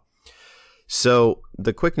blah blah. So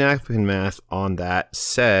the quick napkin math on that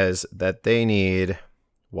says that they need,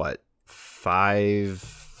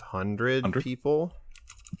 500 people,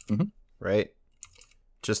 right?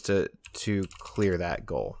 Just to clear that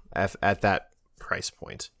goal at that price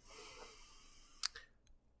point.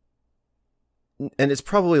 And it's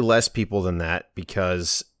probably less people than that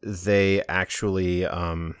because they actually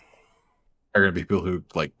are going to be people who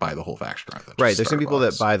like buy the whole faction, right? There's some people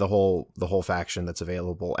that buy the whole faction that's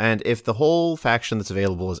available, and if the whole faction that's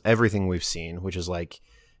available is everything we've seen, which is like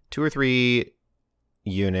 2 or 3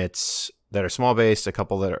 units that are small based, a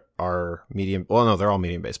couple that are medium. Well, no, they're all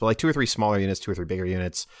medium based, but like 2 or 3 smaller units, 2 or 3 bigger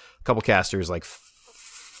units, a couple casters, like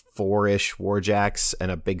 4-ish warjacks, and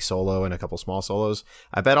a big solo and a couple small solos.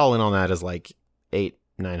 I bet all in on that is like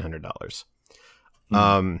 $800-900.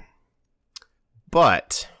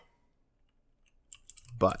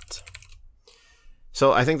 But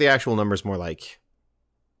so I think the actual number is more like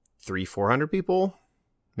 300-400 people,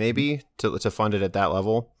 maybe, to fund it at that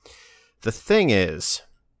level. The thing is,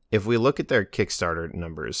 if we look at their Kickstarter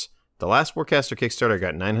numbers, the last Warcaster Kickstarter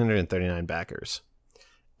got 939 backers.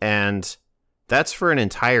 And that's for an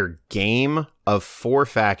entire game of 4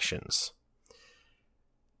 factions.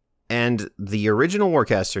 And the original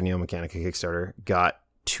Warcaster Neo Mechanica Kickstarter got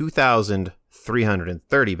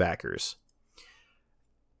 2,330 backers.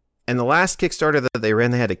 And the last Kickstarter that they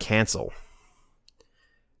ran, they had to cancel.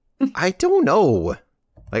 I don't know.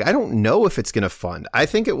 Like, I don't know if it's going to fund. I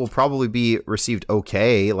think it will probably be received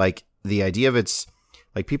okay. Like, the idea of it's,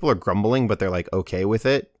 like, people are grumbling, but they're, like, okay with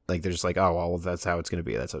it. Like, they're just like, oh, well, that's how it's going to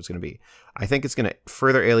be. That's how it's going to be. I think it's going to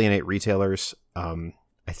further alienate retailers. I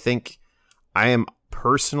think I am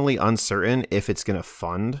personally uncertain if it's going to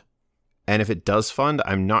fund. And if it does fund,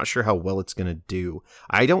 I'm not sure how well it's going to do.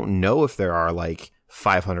 I don't know if there are, like,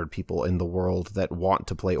 500 people in the world that want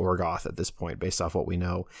to play Orgoth at this point, based off what we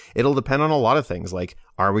know. It'll depend on a lot of things. Like,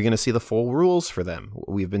 are we going to see the full rules for them?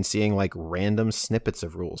 We've been seeing like random snippets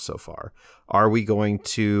of rules so far.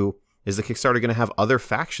 Is the Kickstarter going to have other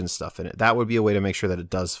faction stuff in it? That would be a way to make sure that it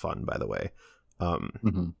does fund, by the way.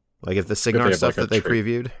 Like if the Signar stuff that they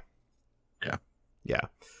previewed. Yeah. Yeah.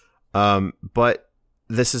 But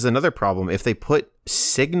this is another problem. If they put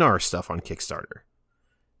Cygnar stuff on Kickstarter,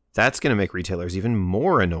 that's going to make retailers even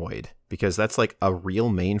more annoyed, because that's like a real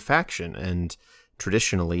main faction, and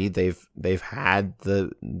traditionally they've had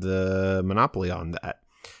the monopoly on that.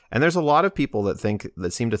 And there's a lot of people that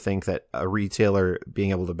seem to think that a retailer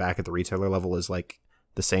being able to back at the retailer level is like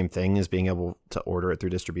the same thing as being able to order it through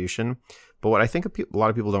distribution. But what I think a lot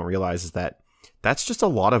of people don't realize is that that's just a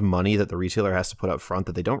lot of money that the retailer has to put up front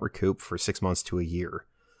that they don't recoup for 6 months to a year.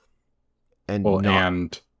 And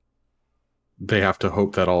and they have to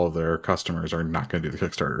hope that all of their customers are not going to do the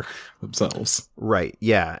Kickstarter themselves. Right.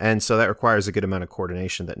 Yeah. And so that requires a good amount of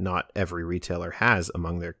coordination that not every retailer has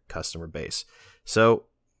among their customer base. So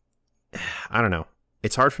I don't know.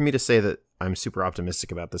 It's hard for me to say that I'm super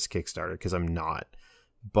optimistic about this Kickstarter, because I'm not.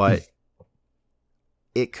 But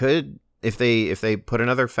it could, if they put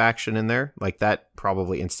another faction in there, like that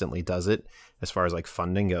probably instantly does it as far as like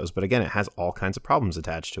funding goes. But again, it has all kinds of problems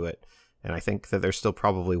attached to it. And I think that they're still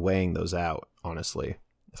probably weighing those out, honestly,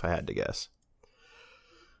 if I had to guess.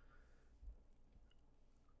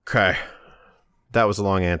 Okay. That was a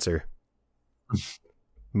long answer.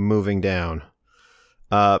 Moving down.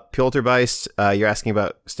 Poltergeist, you're asking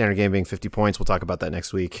about standard game being 50 points. We'll talk about that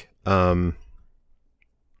next week.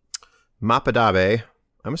 Mapadabe,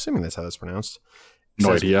 I'm assuming that's how that's pronounced.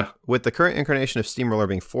 No idea. With the current incarnation of Steamroller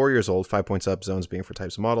being 4 years old, 5 points up, zones being for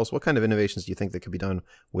types of models, what kind of innovations do you think that could be done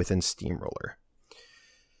within Steamroller?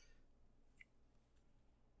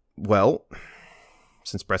 Well,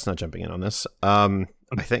 since Brett's not jumping in on this, I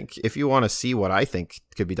think if you want to see what I think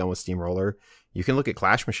could be done with Steamroller, you can look at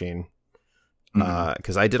Clash Machine.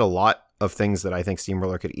 Because I did a lot of things that I think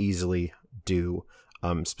Steamroller could easily do.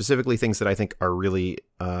 Specifically, things that I think are really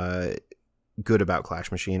good about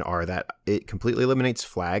Clash Machine are that it completely eliminates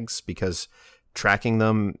flags, because tracking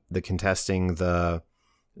them, the contesting, the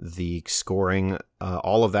scoring,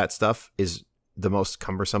 all of that stuff is the most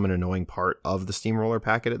cumbersome and annoying part of the Steamroller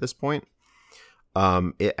packet at this point.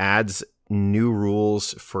 It adds new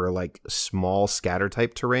rules for like small scatter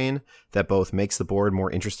type terrain that both makes the board more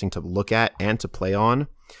interesting to look at and to play on.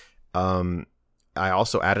 I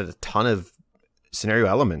also added a ton of scenario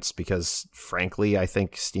elements, because frankly, I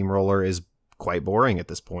think Steamroller is quite boring at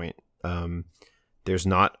this point. There's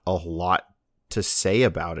not a lot to say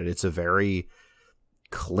about it. It's a very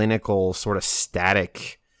clinical, sort of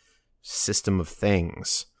static system of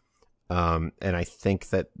things. And I think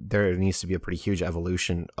that there needs to be a pretty huge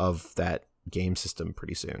evolution of that game system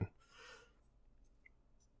pretty soon.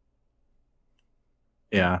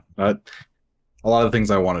 Yeah. A lot of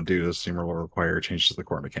things I want to do to Steamroller require changes to the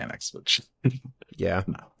core mechanics, which... Yeah.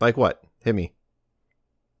 No. Like what? Hit me.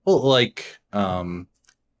 Well, like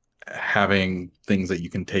having things that you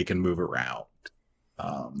can take and move around.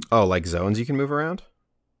 Like zones you can move around?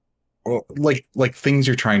 Or like things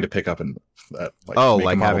you're trying to pick up and that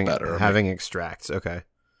like having extracts. Okay.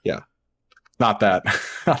 Yeah. Not that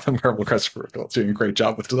Marvel Christopher is doing a great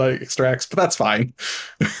job with designing extracts, but that's fine.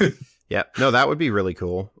 Yeah. No, that would be really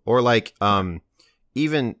cool. Or like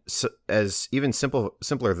even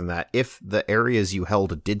simpler than that, if the areas you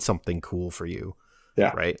held did something cool for you.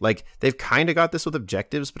 Yeah. Right. Like they've kind of got this with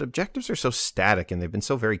objectives, but objectives are so static and they've been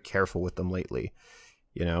so very careful with them lately.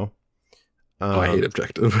 You know? I hate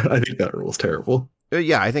objective. I think that rule is terrible.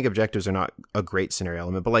 Yeah, I think objectives are not a great scenario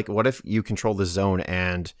element, but like what if you control the zone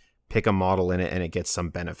and pick a model in it and it gets some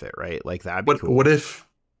benefit, right? Like that'd be cool. What if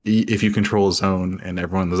you control a zone and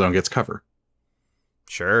everyone in the zone gets cover?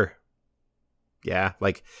 Sure. Yeah,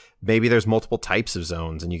 like maybe there's multiple types of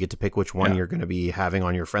zones and you get to pick which one you're going to be having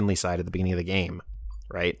on your friendly side at the beginning of the game,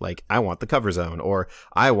 right? Like I want the cover zone, or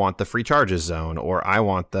I want the free charges zone, or I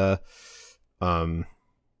want the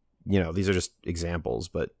these are just examples,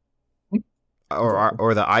 but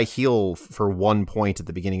or the I heal for 1 point at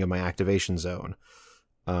the beginning of my activation zone.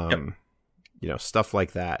 Stuff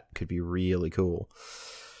like that could be really cool.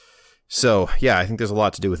 So yeah, I think there's a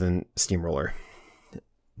lot to do within Steamroller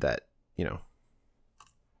that,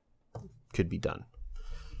 could be done.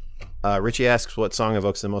 Richie asks, what song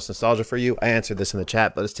evokes the most nostalgia for you? I answered this in the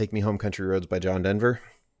chat, but it's Take Me Home Country Roads by John Denver.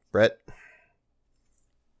 Brett?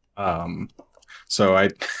 So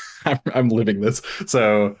I'm living this.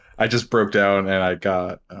 So I just broke down and I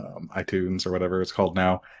got iTunes or whatever it's called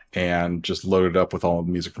now, and just loaded up with all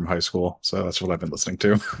the music from high school. So that's what I've been listening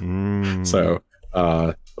to. So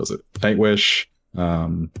was it Nightwish,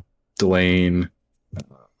 Delane,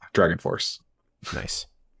 Dragon Force. Nice.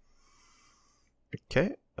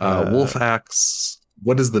 Okay. Wolf asks,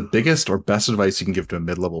 what is the biggest or best advice you can give to a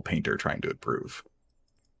mid-level painter trying to improve?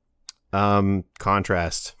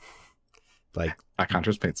 Contrast. Like, not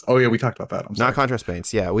contrast paints. Oh yeah, we talked about that. I'm sorry. Not contrast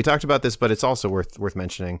paints. Yeah, we talked about this, but it's also worth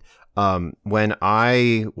mentioning. When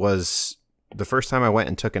I was the first time I went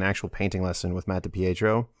and took an actual painting lesson with Matt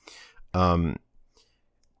DiPietro, and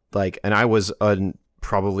I was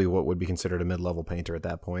probably what would be considered a mid-level painter at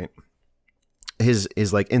that point. His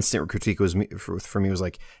like instant critique was for me was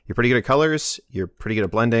like, you're pretty good at colors, you're pretty good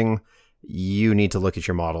at blending. You need to look at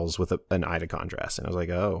your models with an eye to contrast. And I was like,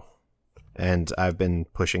 oh. And I've been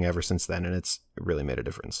pushing ever since then, and it's really made a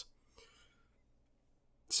difference.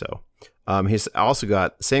 So, he's also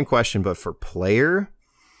got the same question, but for player.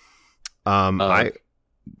 I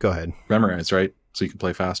go ahead. Memorize, right? So you can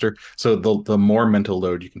play faster. So the more mental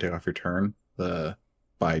load you can take off your turn,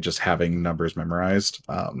 by just having numbers memorized,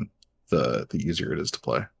 the easier it is to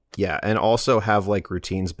play. Yeah, and also have like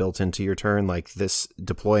routines built into your turn, like this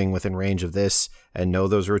deploying within range of this, and know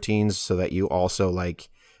those routines so that you also like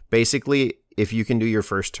basically if you can do your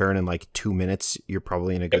first turn in like 2 minutes, you're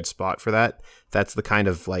probably in a good spot for that. That's the kind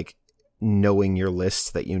of like knowing your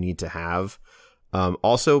list that you need to have.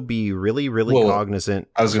 Also be really, really cognizant.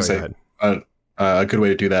 I was going to say, a good way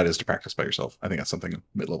to do that is to practice by yourself. I think that's something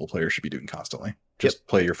mid-level players should be doing constantly. Just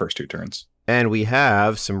play your first 2 turns. And we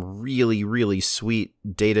have some really, really sweet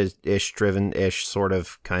data-ish, driven-ish, sort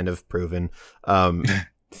of, kind of proven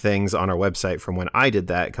things on our website from when I did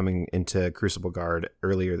that coming into Crucible Guard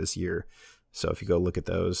earlier this year. So if you go look at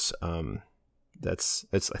those, I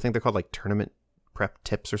think they're called like tournament prep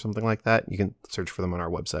tips or something like that. You can search for them on our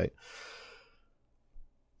website.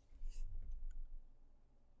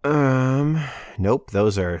 Nope,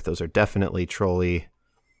 those are definitely trolley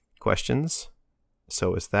questions.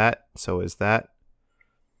 So is that.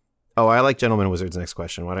 Oh, I like Gentleman Wizard's next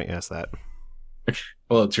question. Why don't you ask that?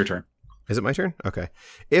 Well, it's your turn. Is it my turn? Okay.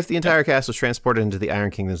 If the entire cast was transported into the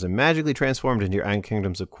Iron Kingdoms and magically transformed into your Iron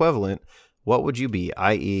Kingdoms equivalent, what would you be?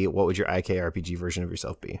 I.e., what would your IKRPG version of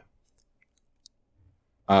yourself be?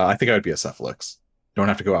 I think I would be a Cephalix. Don't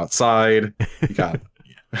have to go outside. You got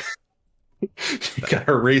you got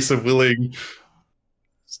a race of willing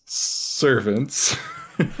servants.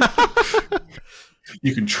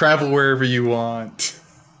 You can travel wherever you want.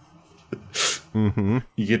 Mm-hmm.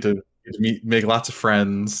 You get to make lots of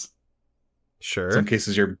friends. Sure. In some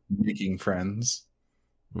cases, you're making friends.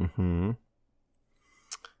 Mm-hmm.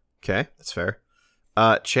 Okay, that's fair.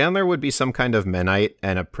 Chandler would be some kind of Menite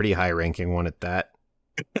and a pretty high-ranking one at that.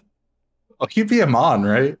 Oh, he'd be a Mon,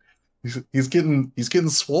 right? He's getting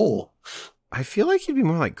swole. I feel like he'd be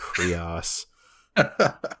more like Krios.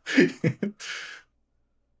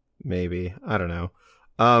 Maybe. I don't know.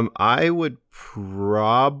 I would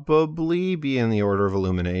probably be in the Order of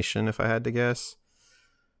Illumination if I had to guess.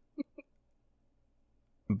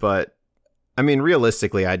 But I mean,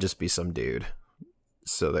 realistically, I'd just be some dude.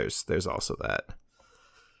 So there's also that.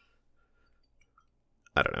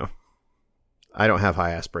 I don't know. I don't have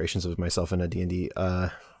high aspirations of myself in a D&D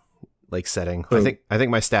like setting. I think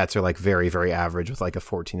my stats are like very, very average with like a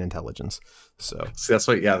 14 intelligence. So see, that's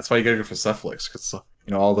why you gotta go for Cephalix, because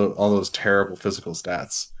all those terrible physical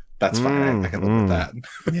stats. That's fine. I can live with that.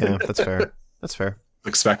 Yeah, that's fair. That's fair.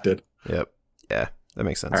 Expected. Yep. Yeah, that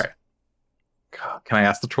makes sense. All right. God, can I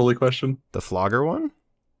ask the trolley question? The flogger one?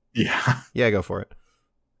 Yeah. Yeah, go for it.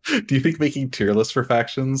 Do you think making tier lists for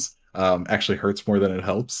factions actually hurts more than it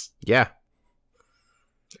helps? Yeah.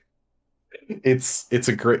 It's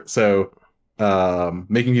a great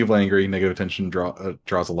making people angry, negative attention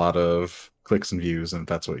draws a lot of clicks and views, and if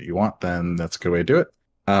that's what you want, then that's a good way to do it.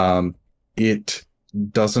 It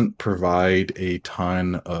doesn't provide a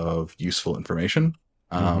ton of useful information,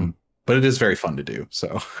 but it is very fun to do,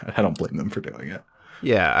 so I don't blame them for doing it.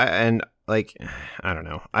 Yeah, I don't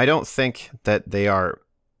know. I don't think that they are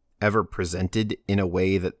ever presented in a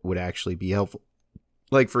way that would actually be helpful.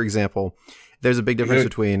 Like, for example, there's a big difference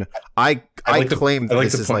between I claim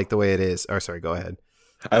this is like the way it is. Oh, sorry, go ahead.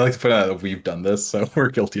 I like to point out that we've done this, so we're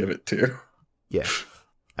guilty of it too. Yeah,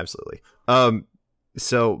 absolutely. But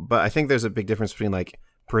I think there's a big difference between like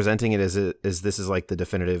presenting it as this is like the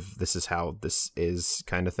definitive, this is how this is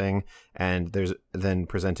kind of thing, and there's then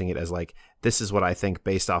presenting it as like, this is what I think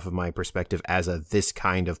based off of my perspective as this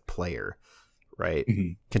kind of player. Right.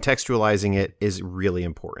 Mm-hmm. Contextualizing it is really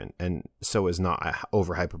important, and so is not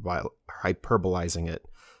over hyperbolizing it.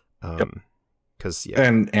 Because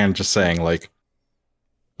and just saying, like,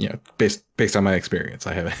 based on my experience,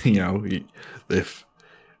 I have, if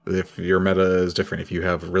your meta is different, if you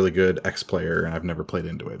have a really good X player and I've never played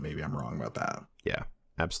into it, maybe I'm wrong about that. Yeah,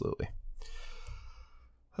 absolutely.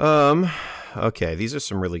 Okay, these are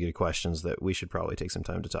some really good questions that we should probably take some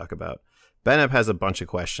time to talk about. Benep has a bunch of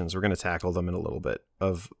questions. We're going to tackle them in a little bit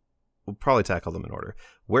of we'll probably tackle them in order.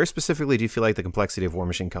 Where specifically do you feel like the complexity of War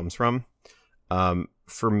Machine comes from?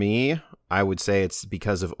 For me, I would say it's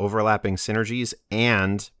because of overlapping synergies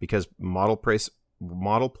and because model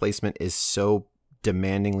placement is so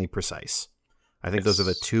demandingly precise. I think those are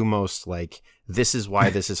the two most, like, this is why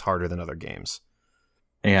this is harder than other games.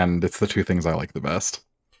 And it's the two things I like the best.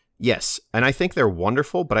 Yes, and I think they're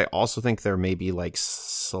wonderful, but I also think there may be, like,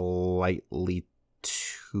 slightly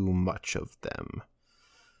too much of them.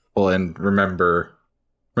 Well, and remember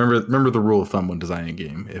the rule of thumb when designing a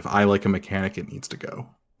game. If I like a mechanic, it needs to go.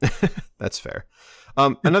 That's fair.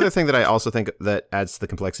 Another thing that I also think that adds to the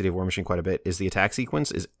complexity of War Machine quite a bit is the attack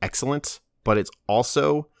sequence is excellent, but it's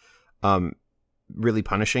also really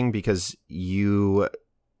punishing because you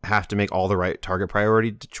have to make all the right target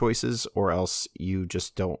priority choices or else you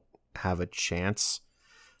just don't have a chance.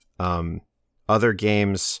 Other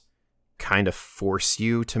games kind of force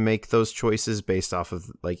you to make those choices based off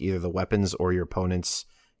of like either the weapons or your opponents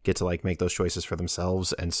get to like make those choices for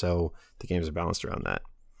themselves, and so the games are balanced around that.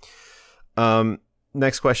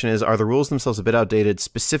 Next question is, are the rules themselves a bit outdated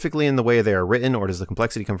specifically in the way they are written, or does the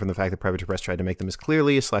complexity come from the fact that Privateer Press tried to make them as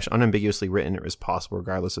clearly / unambiguously written as possible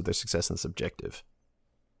regardless of their success in this objective?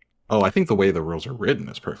 Oh, I think the way the rules are written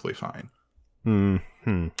is perfectly fine.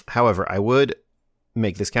 However, I would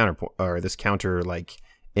make this counter like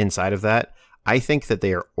inside of that. I think that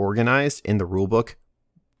they are organized in the rulebook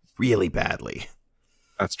really badly.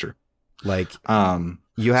 That's true. Like,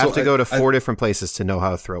 you have to go to 4 different places to know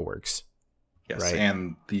how a throw works. Yes, right?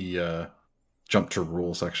 And the jump to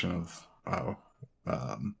rule section of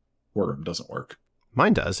Wargrim doesn't work.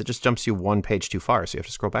 Mine does. It just jumps you 1 page too far, so you have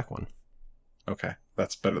to scroll back 1. Okay,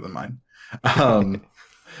 that's better than mine.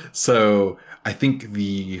 So I think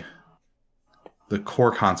the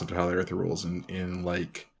core concept of how they write the rules in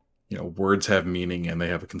like, you know, words have meaning and they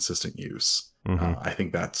have a consistent use. Mm-hmm. I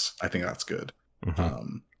think that's good.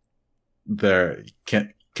 Mm-hmm. There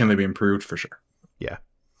can they be improved? For sure. Yeah.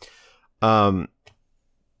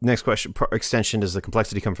 Next question. Extension, does the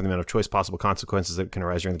complexity come from the amount of choice possible consequences that can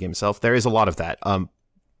arise during the game itself? There is a lot of that.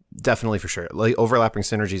 Definitely, for sure. Like, overlapping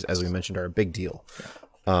synergies, as we mentioned, are a big deal.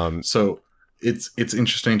 So it's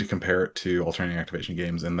interesting to compare it to alternating activation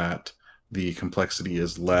games in that the complexity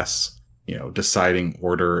is less, you know, deciding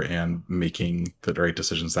order and making the right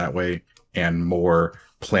decisions that way, and more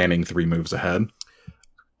planning 3 moves ahead.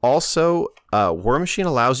 Also, War Machine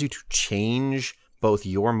allows you to change both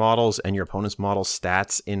your models and your opponent's model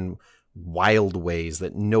stats in wild ways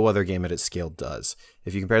that no other game at its scale does.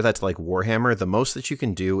 If you compare that to like Warhammer, the most that you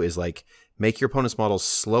can do is like make your opponent's models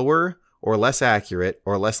slower or less accurate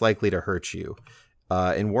or less likely to hurt you.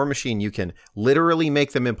 In War Machine, you can literally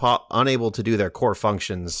make them unable to do their core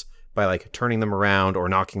functions by like turning them around or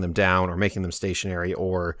knocking them down or making them stationary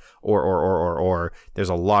or there's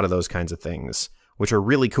a lot of those kinds of things, which are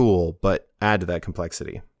really cool, but add to that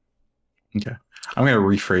complexity. Okay. I'm going to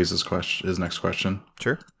rephrase his next question.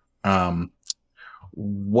 Sure.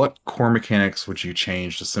 What core mechanics would you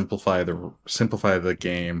change to simplify the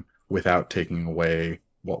game without taking away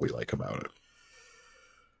what we like about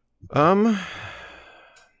it?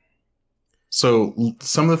 So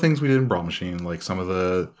some of the things we did in Brawl Machine, like some of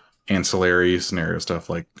the ancillary scenario stuff,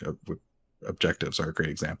 like objectives, are a great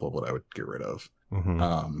example of what I would get rid of.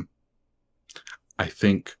 Mm-hmm. I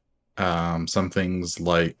think some things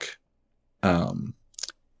like caring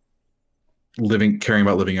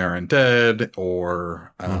about living are undead,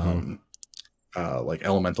 or like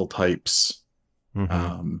elemental types,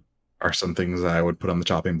 are some things that I would put on the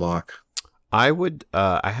chopping block. I would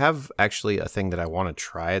I have actually a thing that I want to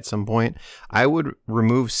try at some point. I would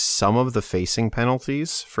remove some of the facing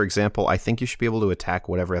penalties. For example, I think you should be able to attack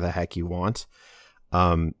whatever the heck you want.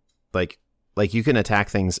 Like you can attack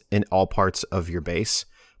things in all parts of your base,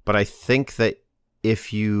 but I think that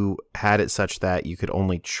if you had it such that you could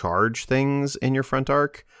only charge things in your front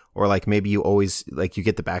arc, or like maybe you always like you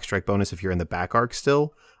get the backstrike bonus if you're in the back arc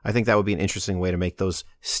still, I think that would be an interesting way to make those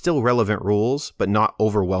still relevant rules, but not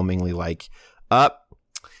overwhelmingly like,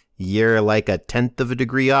 you're like 1/10 of a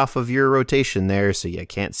degree off of your rotation there, so you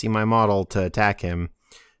can't see my model to attack him,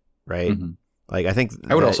 right? Mm-hmm. Like, I think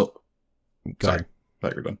I would also. Sorry, I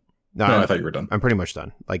thought you were done. No, I thought you were done. I'm pretty much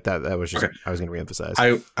done. Like that was just, okay. I was going to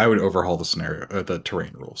reemphasize. I would overhaul the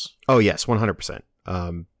terrain rules. Oh yes, 100%.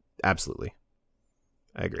 Absolutely.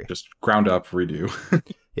 I agree. Just ground up, redo.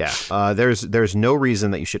 Yeah. There's no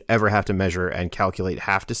reason that you should ever have to measure and calculate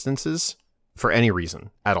half distances for any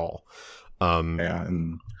reason at all. Yeah,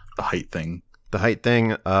 and the height thing.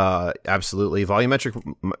 Absolutely. Volumetric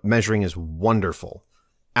measuring is wonderful.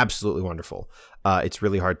 Absolutely wonderful. It's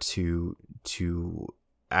really hard to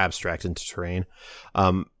abstract into terrain.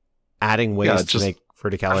 adding ways to make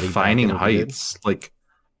verticality. Finding heights, like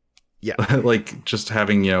like just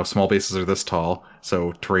having small bases are this tall,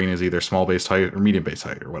 so terrain is either small base height or medium base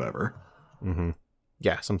height or whatever. Mm-hmm.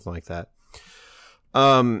 Yeah, something like that.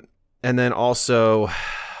 And then also,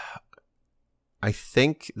 I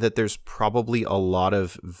think that there's probably a lot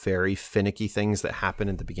of very finicky things that happen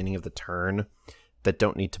at the beginning of the turn that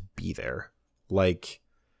don't need to be there. Like,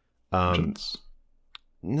 Vengeance.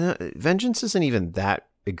 No, Vengeance isn't even that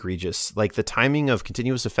egregious. Like the timing of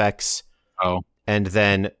continuous effects, and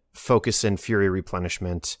then focus and fury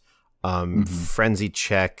replenishment, frenzy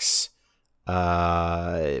checks,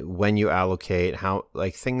 when you allocate, how,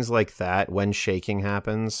 like things like that, when shaking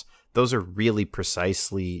happens, those are really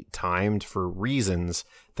precisely timed for reasons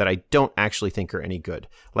that I don't actually think are any good.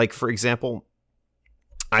 Like, for example,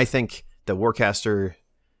 I think the Warcaster...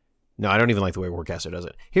 No, I don't even like the way Warcaster does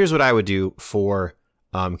it. Here's what I would do for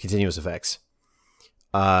continuous effects.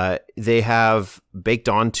 They have baked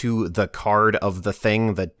onto the card of the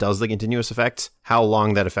thing that does the continuous effect how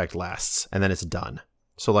long that effect lasts, and then it's done.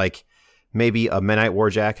 So, like, maybe a Midnight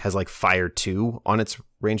Warjack has, like, Fire 2 on its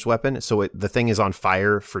ranged weapon, so the thing is on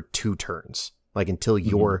fire for 2 turns. Like, until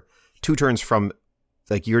your 2 turns from...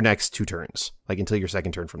 Like, your next 2 turns. Like, until your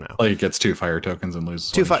second turn from now. Like, it gets 2 fire tokens and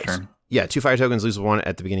loses 1 each turn. Yeah, 2 fire tokens, loses 1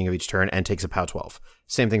 at the beginning of each turn, and takes a POW 12.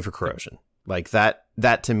 Same thing for Corrosion. Like, that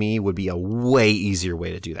to me would be a way easier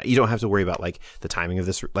way to do that. You don't have to worry about, like, the timing of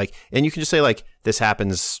this. Like, and you can just say, like, this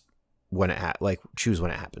happens when it... choose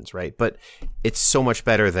when it happens, right? But it's so much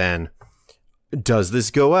better than... Does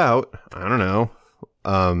this go out? I don't know.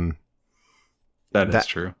 That is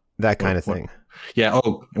true. That kind of thing. Yeah.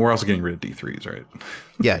 Oh, we're also getting rid of D3s, right?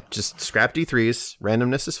 Yeah, just scrap D3s.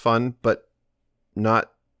 Randomness is fun, but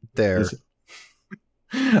not there.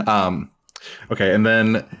 Okay, and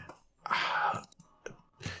then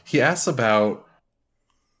he asks about.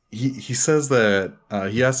 He says that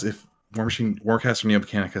he asks if Warcaster Neo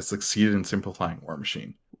Mechanica succeeded in simplifying War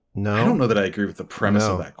Machine. No, I don't know that I agree with the premise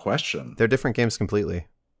of that question. They're different games completely.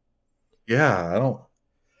 Yeah,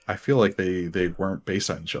 I feel like they weren't based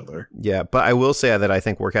on each other. Yeah, but I will say that I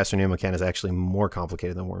think Warcaster Neo Mechanica is actually more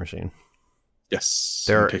complicated than War Machine. Yes,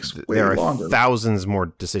 there are longer. Thousands more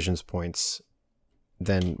decisions points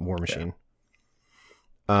than War Machine.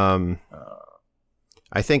 Yeah.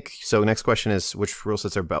 I think so. Next question is, which rule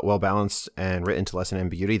sets are well balanced and written to lessen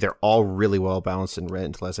ambiguity? They're all really well balanced and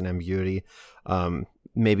written to lessen ambiguity.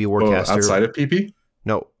 Maybe Warcaster outside of PP?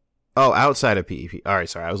 No. Oh, outside of PEP. All right,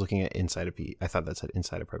 sorry. I was looking at inside of PEP. I thought that said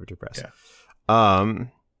inside of Predator Press. Yeah.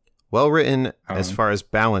 Well written as far as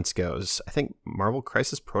balance goes. I think Marvel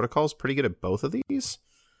Crisis Protocol is pretty good at both of these.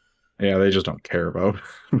 Yeah, they just don't care about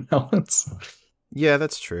balance. Yeah,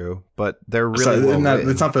 that's true. But they're really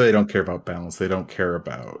it's not that they don't care about balance. They don't care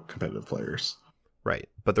about competitive players. Right.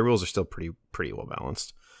 But the rules are still pretty well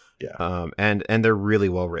balanced. Yeah. And they're really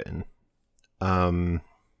well written.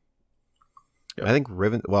 Yep. I think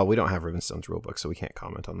we don't have Rivenstone's rulebook, so we can't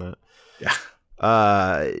comment on that. Yeah.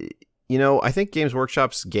 I think Games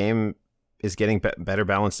Workshop's game is getting better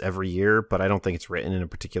balanced every year, but I don't think it's written in a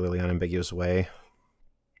particularly unambiguous way.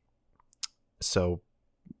 So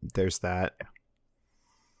there's that.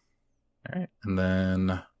 All right. And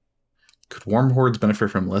then could Warm Hordes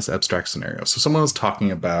benefit from less abstract scenarios? So someone was talking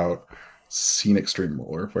about Scenic Stream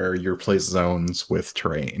Ruler, where you replace zones with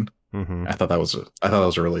terrain. Mm-hmm. I thought that was a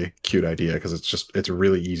really cute idea because it's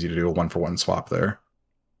really easy to do a 1-for-1 swap there.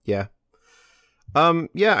 Yeah.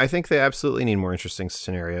 I think they absolutely need more interesting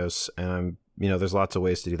scenarios. There's lots of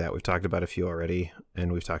ways to do that. We've talked about a few already,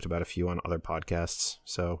 and we've talked about a few on other podcasts.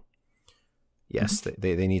 So yes,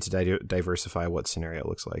 they need to diversify what scenario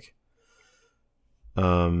looks like.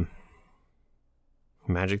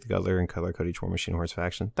 Magic the Guzzler and Color Code each War Machine Horse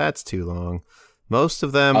faction. That's too long. Most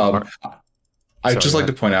of them are... I'd just like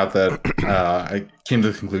to point out that I came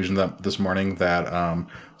to the conclusion that this morning that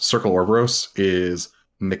Circle Orboros is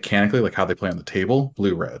mechanically like how they play on the table,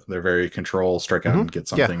 blue-red. They're very control, strike out and get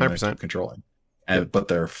something, and keep controlling. But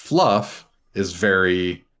their fluff is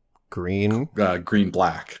very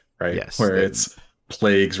green-black, right? Yes. Where it's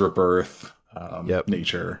plagues, rebirth,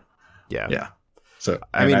 nature. Yeah. So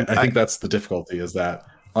I think that's the difficulty, is that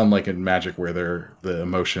unlike in Magic where the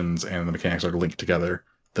emotions and the mechanics are linked together,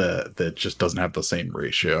 that just doesn't have the same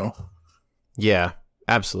ratio. Yeah,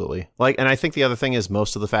 absolutely. And I think the other thing is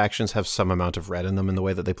most of the factions have some amount of red in them in the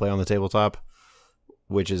way that they play on the tabletop,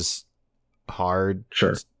 which is hard.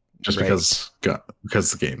 Sure. Just because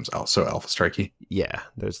the game's so alpha strikey. Yeah,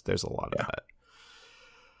 there's a lot of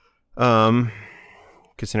that.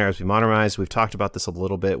 scenarios be modernized? We've talked about this a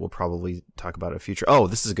little bit. We'll probably talk about it in the future. Oh,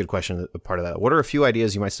 this is a good question. A part of that. What are a few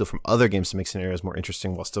ideas you might steal from other games to make scenarios more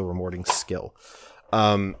interesting while still rewarding skill?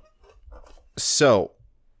 So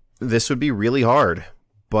this would be really hard,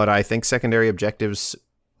 but I think secondary objectives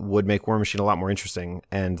would make War Machine a lot more interesting.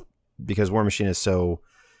 And because War Machine is so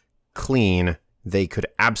clean, they could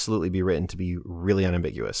absolutely be written to be really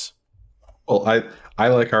unambiguous. Well, I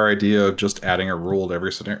like our idea of just adding a rule to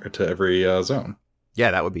every scenario, to every zone.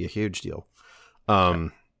 Yeah, that would be a huge deal.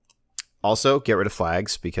 Also, get rid of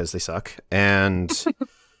flags because they suck. And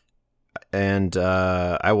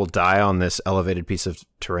I will die on this elevated piece of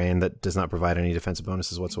terrain that does not provide any defensive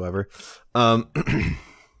bonuses whatsoever. I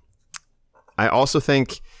also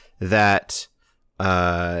think that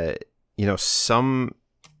I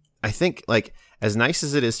think like as nice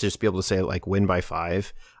as it is to just be able to say like win by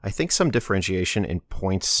 5, I think some differentiation in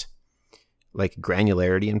points, like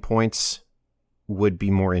granularity in points, would be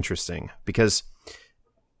more interesting. Because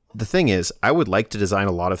the thing is, I would like to design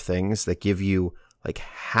a lot of things that give you like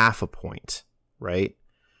half a point, right?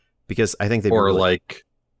 Because I think or like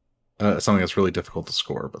something that's really difficult to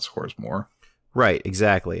score but scores more. Right,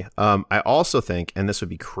 exactly. I also think, and this would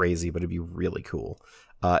be crazy, but it'd be really cool.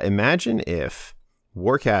 Imagine if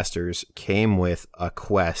Warcasters came with a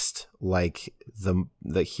quest like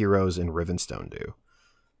the heroes in Rivenstone do.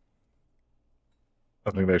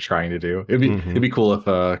 Something they're trying to do. It'd be cool if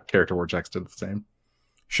Character Warjacks did the same.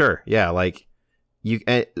 Sure, yeah, like you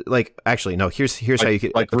actually no. Here's like, how you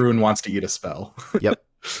could like Ruin wants to eat a spell. Yep.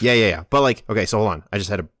 Yeah. But like, okay, so hold on. I just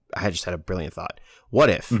had a brilliant thought. What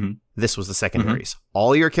if this was the secondaries?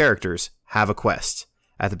 All your characters have a quest.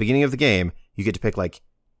 At the beginning of the game, you get to pick like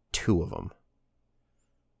 2 of them.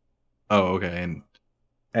 Oh, okay.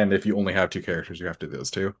 And if you only have 2 characters, you have to do those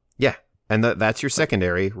 2. Yeah, and that's your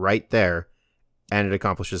secondary right there, and it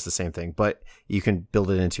accomplishes the same thing. But you can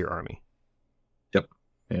build it into your army. Yep.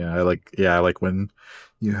 Yeah, I like when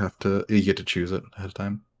you get to choose it ahead of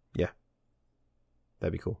time. Yeah,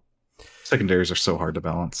 that'd be cool. Secondaries are so hard to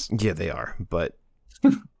balance. Yeah, they are, but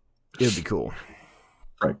it'd be cool.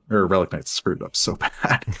 Right. Or Relic Knight's screwed up so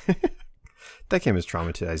bad. That game has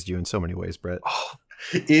traumatized you in so many ways, Brett. Oh,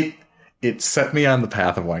 it set me on the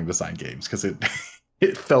path of wanting to design games because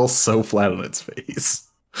it fell so flat on its face.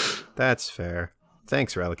 That's fair.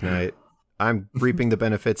 Thanks, Relic Knight. I'm reaping the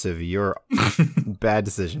benefits of your bad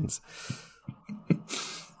decisions.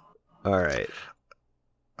 All right.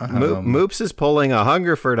 Moops is pulling a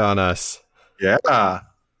Hungerford on us. Yeah.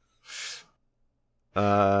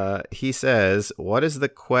 He says, "What is the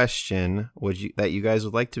question that you guys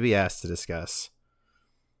would like to be asked to discuss?"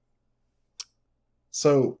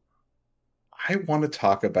 So, I want to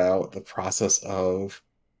talk about the process of,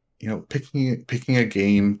 picking a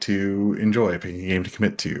game to enjoy, picking a game to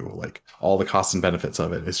commit to, like all the costs and benefits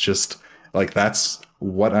of it. It's just like that's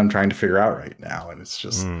what I'm trying to figure out right now, and it's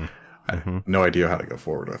just I have no idea how to go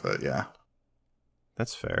forward with it. Yeah,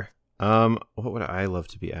 that's fair. What would I love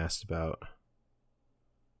to be asked about?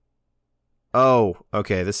 Oh,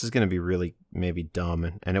 okay. This is going to be really maybe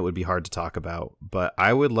dumb, and it would be hard to talk about. But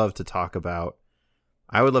I would love to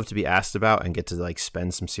be asked about and get to like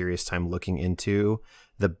spend some serious time looking into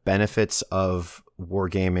the benefits of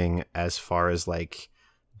wargaming as far as like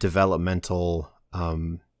developmental,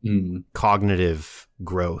 cognitive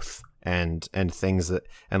growth and things that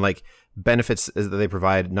and like benefits that they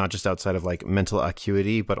provide, not just outside of like mental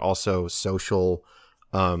acuity, but also social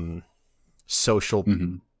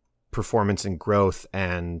performance and growth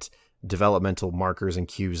and developmental markers and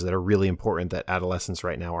cues that are really important that adolescents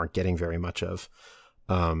right now aren't getting very much of.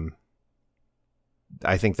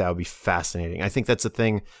 I think that would be fascinating. I think that's a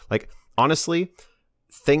thing. Like, honestly,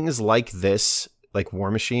 things like this, like War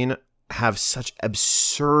Machine, have such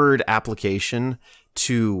absurd application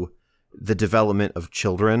to the development of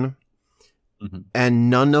children, and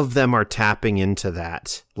none of them are tapping into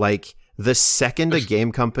that. Like, the second a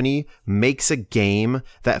game company makes a game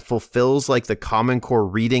that fulfills like the Common Core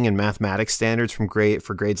reading and mathematics standards for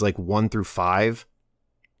grades like 1 through 5,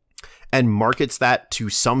 and markets that to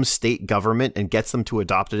some state government and gets them to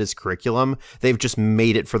adopt it as curriculum, they've just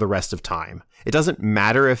made it for the rest of time. It doesn't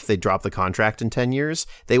matter if they drop the contract in 10 years.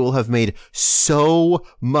 They will have made so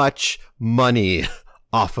much money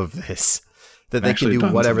off of this that they can do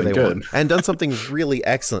whatever they want. And done something really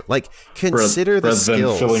excellent. Like, consider the skills. Rather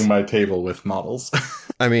than filling my table with models.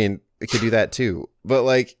 I mean, it could do that too. But,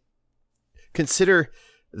 like, consider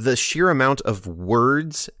the sheer amount of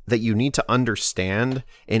words that you need to understand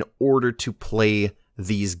in order to play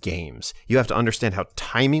these games. You have to understand how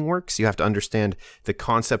timing works. You have to understand the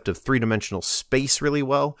concept of three-dimensional space really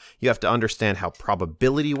well. You have to understand how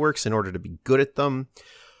probability works in order to be good at them.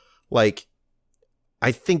 Like,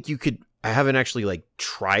 I think you could, I haven't actually like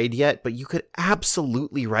tried yet, but you could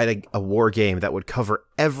absolutely write a war game that would cover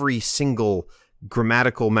every single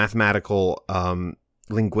grammatical, mathematical,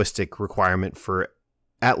 linguistic requirement for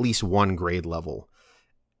at least one grade level.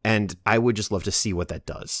 And I would just love to see what that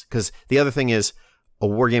does. Because the other thing is, a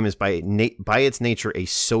war game is by its nature a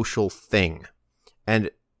social thing. And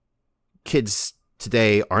kids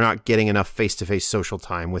today are not getting enough face-to-face social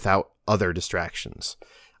time without other distractions.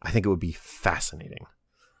 I think it would be fascinating.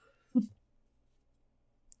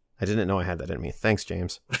 I didn't know I had that in me. Thanks,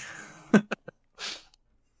 James.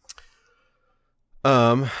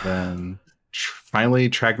 Then finally,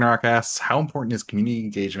 Tragnarok asks, how important is community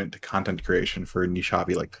engagement to content creation for a niche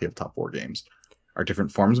hobby like tabletop war games? Are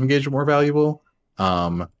different forms of engagement more valuable?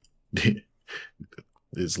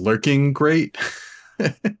 Is lurking great?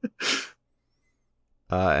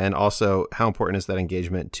 And also, how important is that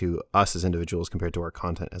engagement to us as individuals compared to our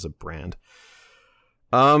content as a brand?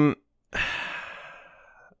 All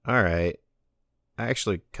right. I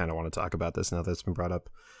actually kind of want to talk about this now that it's been brought up.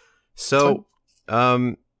 So,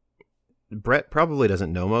 Brett probably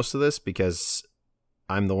doesn't know most of this because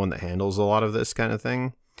I'm the one that handles a lot of this kind of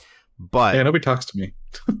thing. But yeah, nobody talks to me.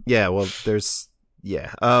 Yeah, well,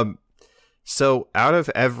 so out of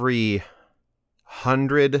every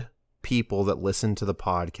 100 people that listen to the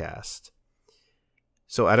podcast,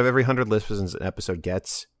 so out of every 100 listens an episode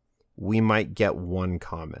gets, we might get one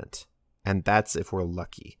comment. And that's if we're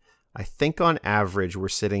lucky. I think on average, we're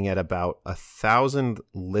sitting at about 1,000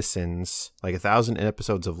 listens, like 1,000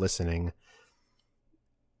 episodes of listening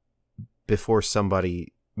before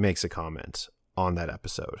somebody makes a comment on that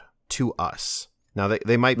episode to us. Now,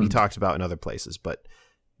 they might be talked about in other places, but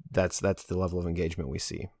that's the level of engagement we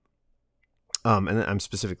see. And I'm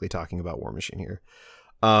specifically talking about War Machine here.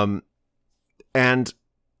 And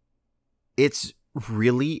it's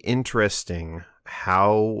really interesting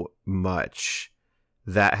how much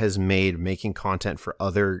that has made making content for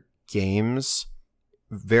other games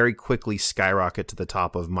very quickly skyrocket to the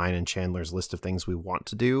top of mine and Chandler's list of things we want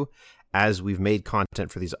to do, as we've made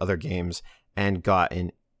content for these other games and got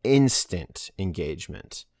an instant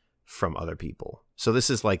engagement from other people. So this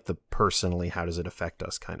is like the personally, how does it affect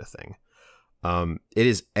us kind of thing. It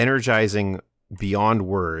is energizing beyond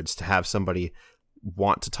words to have somebody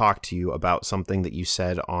want to talk to you about something that you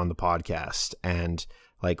said on the podcast and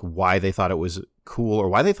like why they thought it was cool or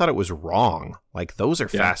why they thought it was wrong. Like those are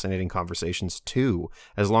fascinating conversations too,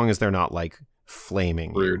 as long as they're not like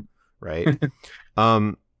flaming rude, right?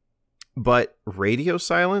 But radio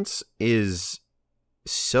silence is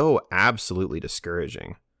so absolutely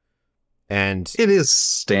discouraging. And it is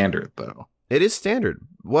standard though. It is standard.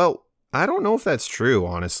 Well, I don't know if that's true,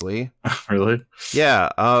 honestly. Really? Yeah.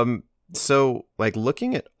 So like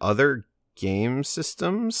looking at other game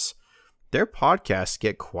systems, their podcasts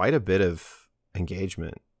get quite a bit of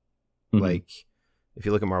engagement. Mm-hmm. Like if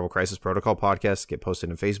you look at Marvel Crisis Protocol podcasts, get posted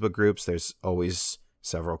in Facebook groups, there's always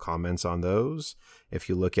several comments on those. If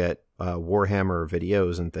you look at Warhammer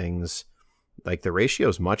videos and things, like the ratio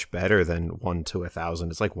is much better than 1 to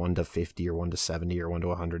 1,000. It's like 1 to 50 or 1 to 70 or 1 to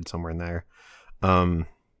 100, somewhere in there.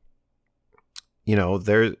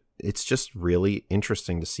 It's just really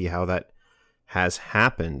interesting to see how that has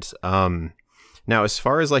happened. Now, as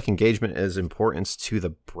far as like engagement as importance to the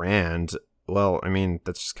brand, well, I mean,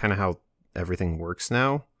 that's just kind of how everything works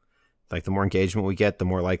now. Like the more engagement we get, the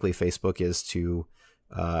more likely Facebook is to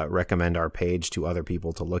recommend our page to other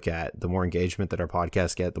people to look at. The more engagement that our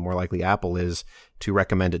podcasts get, the more likely Apple is to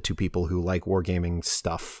recommend it to people who like wargaming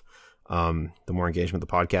stuff. The more engagement the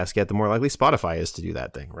podcasts get, the more likely Spotify is to do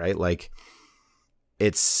that thing, right? Like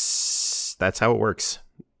that's how it works.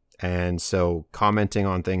 And so commenting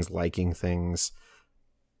on things, liking things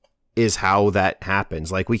is how that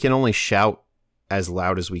happens. Like we can only shout as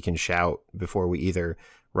loud as we can shout before we either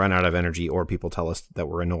run out of energy or people tell us that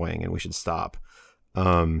we're annoying and we should stop.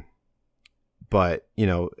 But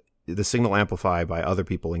the signal amplify by other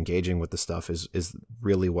people engaging with the stuff is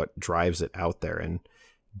really what drives it out there and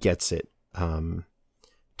gets it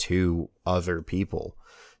to other people.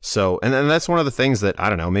 So, and that's one of the things that, I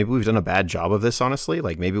don't know, maybe we've done a bad job of this, honestly.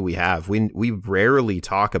 Like maybe we have. We rarely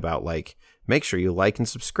talk about like, make sure you like and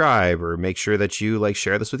subscribe, or make sure that you like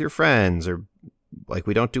share this with your friends, or like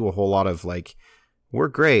we don't do a whole lot of like, we're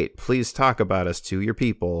great, please talk about us to your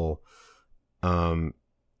people. And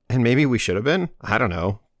maybe we should have been, I don't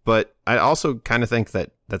know. But I also kind of think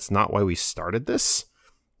that that's not why we started this.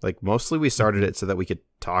 Like mostly we started it so that we could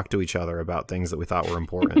talk to each other about things that we thought were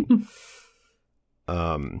important.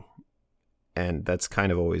 And that's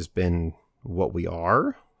kind of always been what we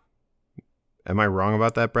are. Am I wrong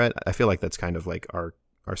about that, Brett? I feel like that's kind of like our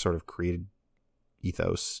sort of created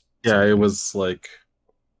ethos. Yeah, it was like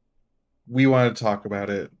we wanted to talk about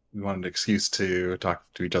it. We wanted an excuse to talk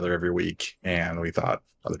to each other every week, and we thought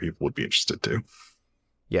other people would be interested too.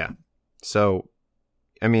 Yeah. So,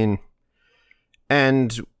 I mean,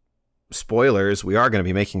 and spoilers, we are going to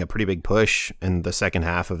be making a pretty big push in the second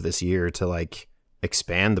half of this year to like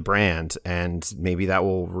expand the brand, and maybe that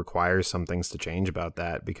will require some things to change about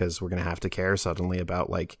that, because we're going to have to care suddenly about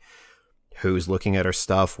like who's looking at our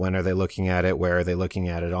stuff, when are they looking at it, where are they looking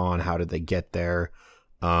at it on, how did they get there.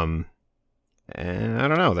 And I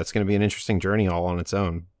don't know, that's going to be an interesting journey all on its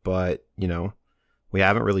own, but you know, we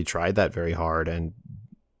haven't really tried that very hard, and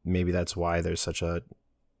maybe that's why there's such a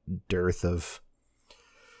dearth of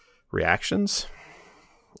reactions.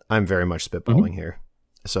 I'm very much spitballing here,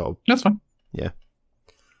 so that's fine. Yeah,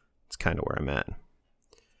 it's kind of where I'm at.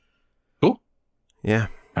 Cool. Yeah.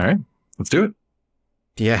 All right, let's do it.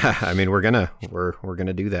 Yeah, I mean, we're gonna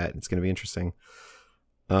do that. It's gonna be interesting.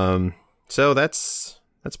 So that's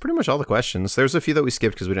pretty much all the questions. There's a few that we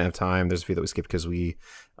skipped because we didn't have time. There's a few that we skipped because we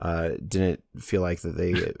didn't feel like that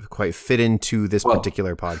they quite fit into this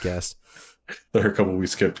particular podcast. There are a couple we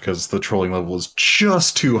skipped because the trolling level is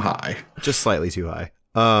just too high. Just slightly too high.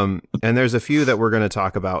 And there's a few that we're going to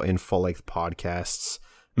talk about in full-length podcasts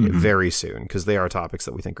very soon, because they are topics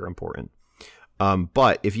that we think are important.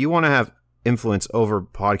 But if you want to have influence over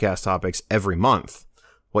podcast topics every month,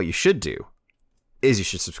 what you should do is you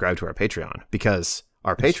should subscribe to our Patreon, because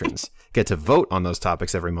our patrons get to vote on those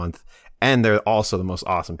topics every month, and they're also the most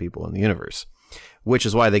awesome people in the universe, which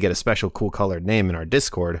is why they get a special cool colored name in our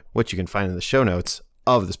Discord, which you can find in the show notes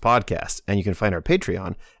of this podcast. And you can find our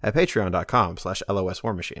Patreon at patreon.com/LOS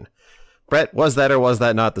War Machine. Brett, was that or was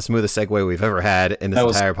that not the smoothest segue we've ever had in this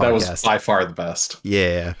entire podcast? That was by far the best.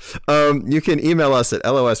 Yeah. You can email us at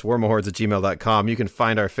loswarmahordes@gmail.com. You can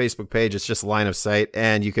find our Facebook page. It's just Line of Sight.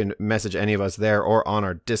 And you can message any of us there or on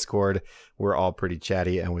our Discord. We're all pretty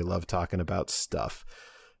chatty and we love talking about stuff.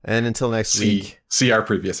 And until next week. See our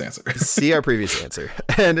previous answer. See our previous answer.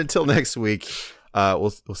 And until next week,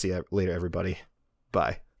 we'll see you later, everybody.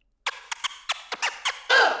 Bye.